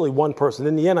deal with really one person.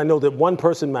 In the end, I know that one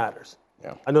person matters.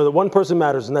 Yeah. I know that one person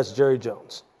matters, and that's Jerry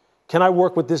Jones. Can I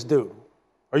work with this dude?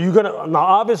 Are you going to? Now,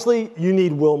 obviously, you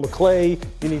need Will McClay,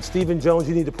 you need Stephen Jones,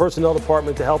 you need the personnel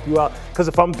department to help you out. Because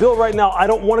if I'm Bill right now, I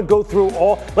don't want to go through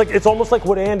it's almost like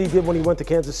what Andy did when he went to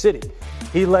Kansas City.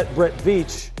 He let Brett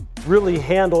Veach really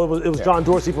handle, it was John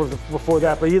Dorsey before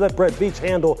that, but he let Brett Veach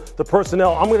handle the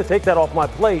personnel. I'm going to take that off my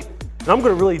plate, and I'm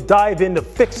going to really dive into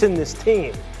fixing this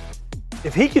team.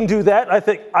 If he can do that, I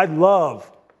think I love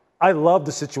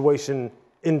the situation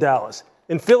in Dallas.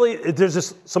 In Philly, there's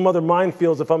just some other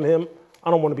minefields. If I'm him, I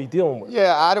don't want to be dealing with.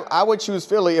 Yeah, I would choose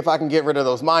Philly if I can get rid of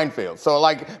those minefields. So,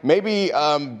 maybe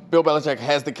Bill Belichick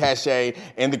has the cachet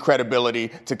and the credibility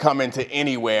to come into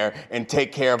anywhere and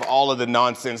take care of all of the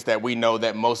nonsense that we know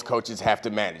that most coaches have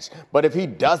to manage. But if he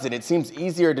doesn't, it seems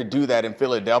easier to do that in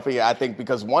Philadelphia, I think,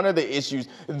 because one of the issues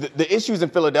in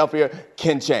Philadelphia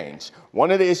can change.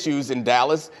 One of the issues in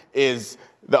Dallas is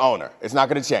the owner. It's not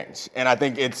going to change. And I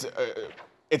think it's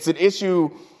an issue.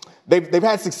 They've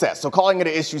had success, so calling it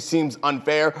an issue seems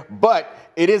unfair, but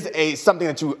it is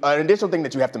an additional thing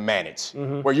that you have to manage,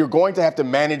 where you're going to have to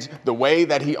manage the way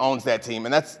that he owns that team,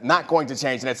 and that's not going to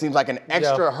change, and that seems like an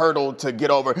extra hurdle to get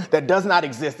over that does not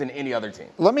exist in any other team.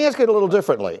 Let me ask it a little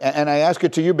differently, and I ask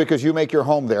it to you because you make your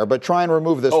home there, but try and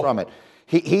remove this from it.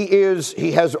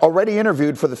 He has already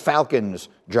interviewed for the Falcons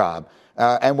job.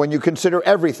 And when you consider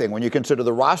everything, when you consider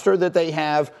the roster that they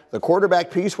have, the quarterback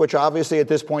piece, which obviously at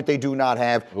this point they do not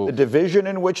have, the division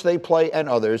in which they play and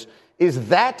others, is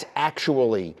that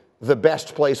actually the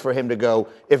best place for him to go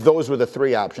if those were the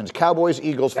three options? Cowboys,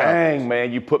 Eagles, Falcons. Dang,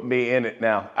 man, you put me in it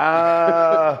now.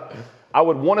 I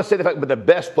would want to say the fact, but the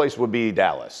best place would be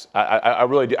Dallas. I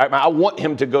really do. I want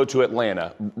him to go to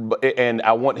Atlanta, and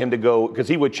I want him to go because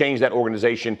he would change that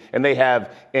organization, and they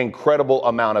have incredible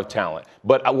amount of talent.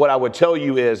 But what I would tell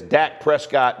you is Dak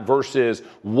Prescott versus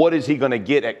what is he going to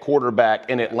get at quarterback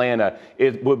in Atlanta,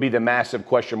 it would be the massive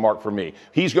question mark for me.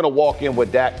 He's going to walk in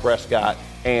with Dak Prescott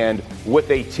and with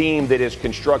a team that is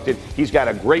constructed. He's got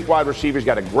a great wide receiver. He's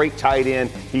got a great tight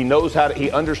end. He knows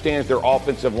he understands their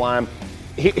offensive line.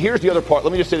 Here's the other part.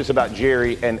 Let me just say this about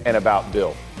Jerry and about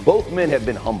Bill. Both men have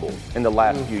been humbled in the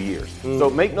last few years. So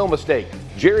make no mistake,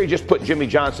 Jerry just put Jimmy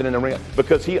Johnson in the ring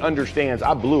because he understands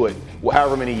I blew it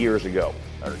however many years ago.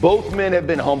 Both men have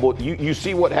been humbled. You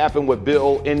see what happened with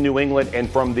Bill in New England, and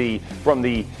from the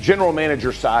general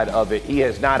manager side of it, he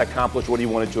has not accomplished what he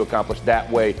wanted to accomplish that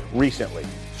way recently.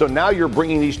 So now you're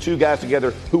bringing these two guys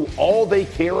together who all they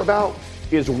care about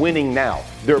is winning now.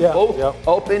 They're both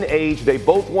up in age. They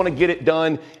both want to get it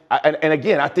done. And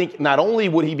again, I think not only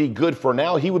would he be good for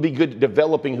now, he would be good at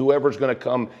developing whoever's going to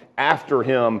come after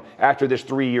him after this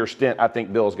 3-year stint I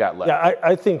think Bill's got left.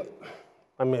 Yeah,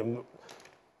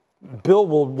 Bill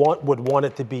would want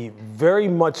it to be very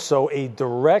much so a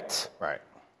direct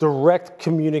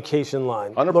communication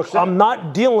line. 100%. Look, I'm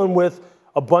not dealing with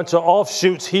a bunch of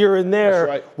offshoots here and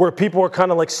there where people are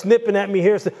kind of like snipping at me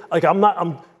here. Like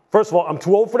first of all, I'm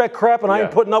too old for that crap, and I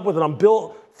ain't putting up with it. I'm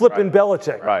Bill flipping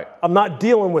Belichick. Right. I'm not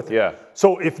dealing with it. Yeah.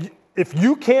 So if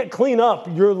you can't clean up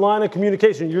your line of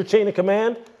communication, your chain of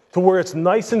command, to where it's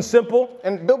nice and simple.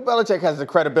 And Bill Belichick has the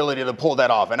credibility to pull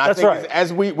that off. And I think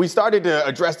as we started to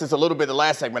address this a little bit the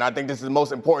last segment, I think this is the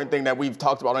most important thing that we've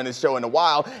talked about on this show in a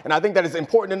while. And I think that it's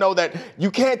important to know that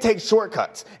you can't take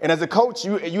shortcuts. And as a coach,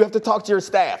 you have to talk to your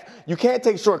staff. You can't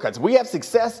take shortcuts. We have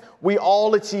success. We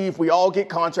all achieve. We all get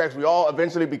contracts. We all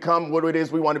eventually become what it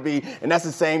is we want to be. And that's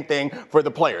the same thing for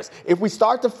the players. If we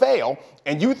start to fail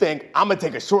and you think, I'm going to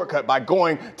take a shortcut by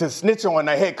going to snitch on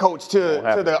the head coach to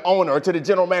the owner or to the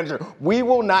general manager, we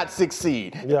will not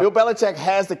succeed. Yeah. Bill Belichick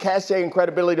has the cachet and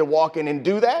credibility to walk in and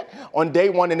do that on day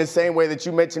one in the same way that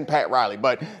you mentioned Pat Riley.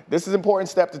 But this is an important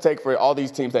step to take for all these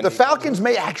teams. The Falcons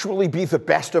may actually be the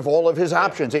best of all of his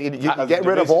options. You get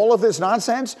rid of all of this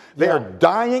nonsense. They are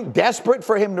dying, desperate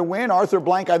for him to win. Arthur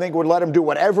Blank, I think, would let him do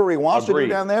whatever he wants to do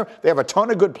down there. They have a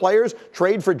ton of good players.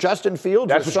 Trade for Justin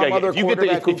Fields or some other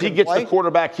quarterback who can play. If he gets the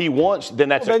quarterback he wants, then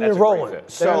that's a great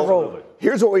fit. So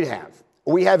here's what we have.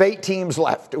 We have 8 teams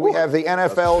left. We have the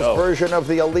NFL's version of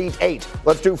the Elite 8.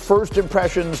 Let's do first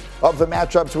impressions of the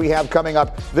matchups we have coming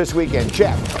up this weekend.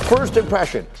 Jeff, first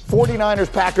impression,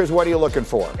 49ers, Packers, what are you looking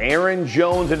for? Aaron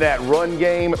Jones in that run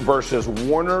game versus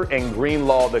Warner and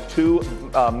Greenlaw, the two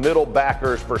middle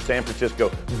backers for San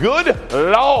Francisco. Good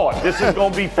Lord, this is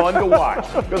going to be fun to watch.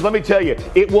 Because let me tell you,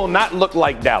 it will not look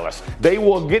like Dallas. They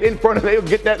will get in front of, they'll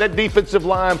get that defensive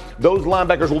line. Those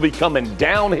linebackers will be coming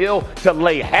downhill to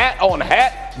lay hat on hat.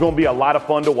 It's going to be a lot of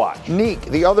fun to watch. Neek,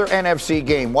 the other NFC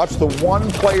game. What's the one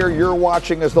player you're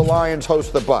watching as the Lions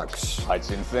host the Bucks?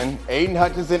 Hutchinson. Aiden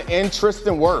Hutchinson and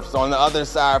Tristan Wirfs on the other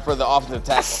side for the offensive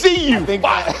tackle. I see you. I think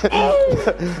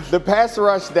the pass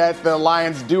rush that the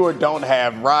Lions do or don't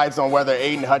have rides on whether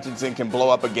Aiden Hutchinson can blow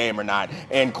up a game or not.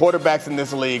 And quarterbacks in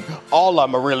this league, all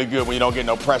of them are really good when you don't get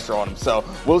no pressure on them. So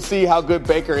we'll see how good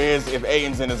Baker is if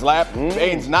Aiden's in his lap. If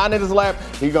Aiden's not in his lap,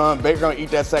 Baker going to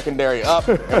eat that secondary up.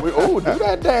 And do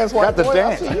that dance. Got the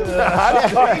dance.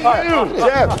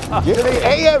 Jeff, give me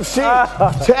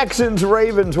AFC. Texans,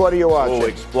 Ravens, what are you watching?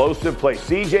 Explosive play.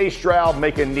 C.J. Stroud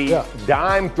making these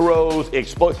dime throws.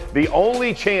 The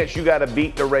only chance you got to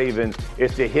beat the Ravens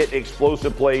is to hit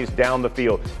explosive plays down the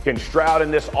field. Can Stroud in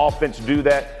this offense do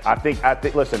that? I think.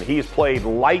 Listen, he's played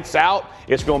lights out.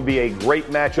 It's going to be a great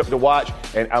matchup to watch.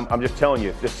 And I'm just telling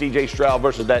you, the C.J. Stroud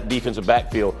versus that defensive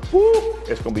backfield,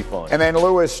 it's going to be fun. And then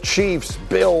Lewis, Chiefs,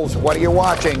 Bills, what are you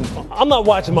watching? I'm not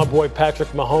watching my boy Patrick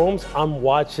Mahomes. I'm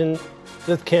watching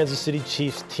the Kansas City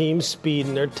Chiefs' team speed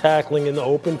and their tackling in the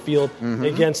open field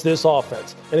against this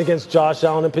offense and against Josh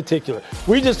Allen in particular.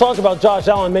 We just talked about Josh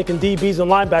Allen making DBs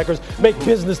and linebackers make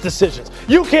business decisions.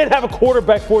 You can't have a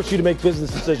quarterback force you to make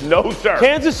business decisions. No, sir.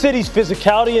 Kansas City's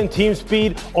physicality and team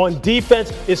speed on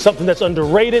defense is something that's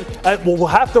underrated and will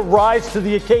have to rise to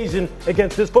the occasion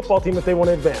against this football team if they want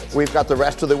to advance. We've got the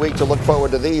rest of the week to look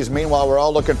forward to these. Meanwhile, we're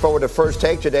all looking forward to First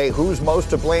Take today. Who's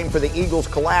most to blame for the Eagles'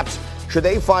 collapse? Should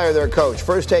they fire their coach?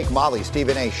 First Take, Molly,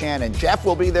 Stephen A. Shannon. Jeff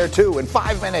will be there, too, in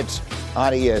 5 minutes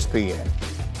on ESPN.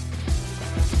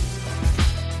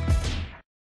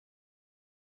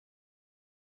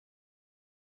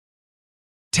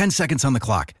 "10 seconds on the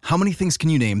clock. How many things can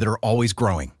you name that are always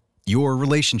growing? Your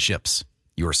relationships,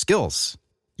 your skills,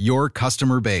 your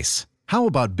customer base. How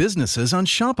about businesses on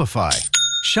Shopify?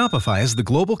 Shopify is the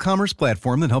global commerce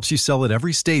platform that helps you sell at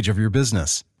every stage of your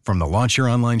business. From the launch your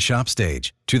online shop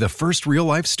stage, to the first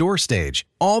real-life store stage,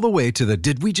 all the way to the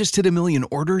did we just hit 1 million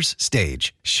orders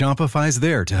stage, Shopify's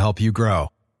there to help you grow.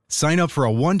 Sign up for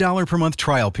a $1 per month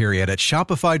trial period at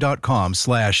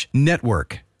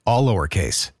shopify.com/network, all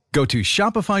lowercase. Go to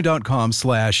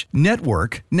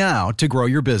shopify.com/network now to grow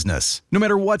your business, no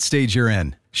matter what stage you're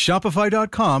in.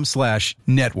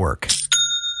 Shopify.com/network.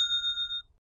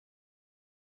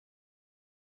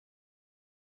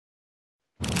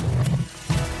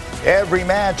 Every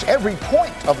match, every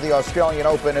point of the Australian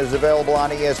Open is available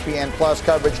on ESPN Plus.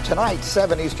 Coverage tonight,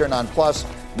 7 Eastern on Plus,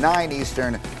 9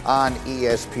 Eastern on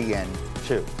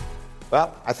ESPN2.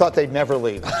 Well, I thought they'd never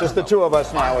leave. Just the two of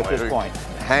us now at this point.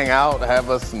 Hang out, have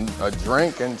us a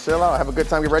drink, and chill out. Have a good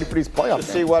time. Get ready for these playoffs. To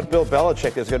see what Bill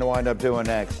Belichick is going to wind up doing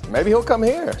next. Maybe he'll come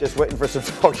here. Just waiting for some.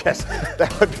 Oh, yes,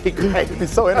 that would be great.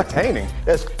 He's so entertaining.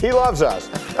 Yes, he loves us.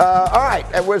 All right,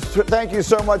 and thank you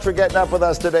so much for getting up with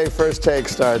us today. First Take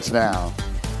starts now.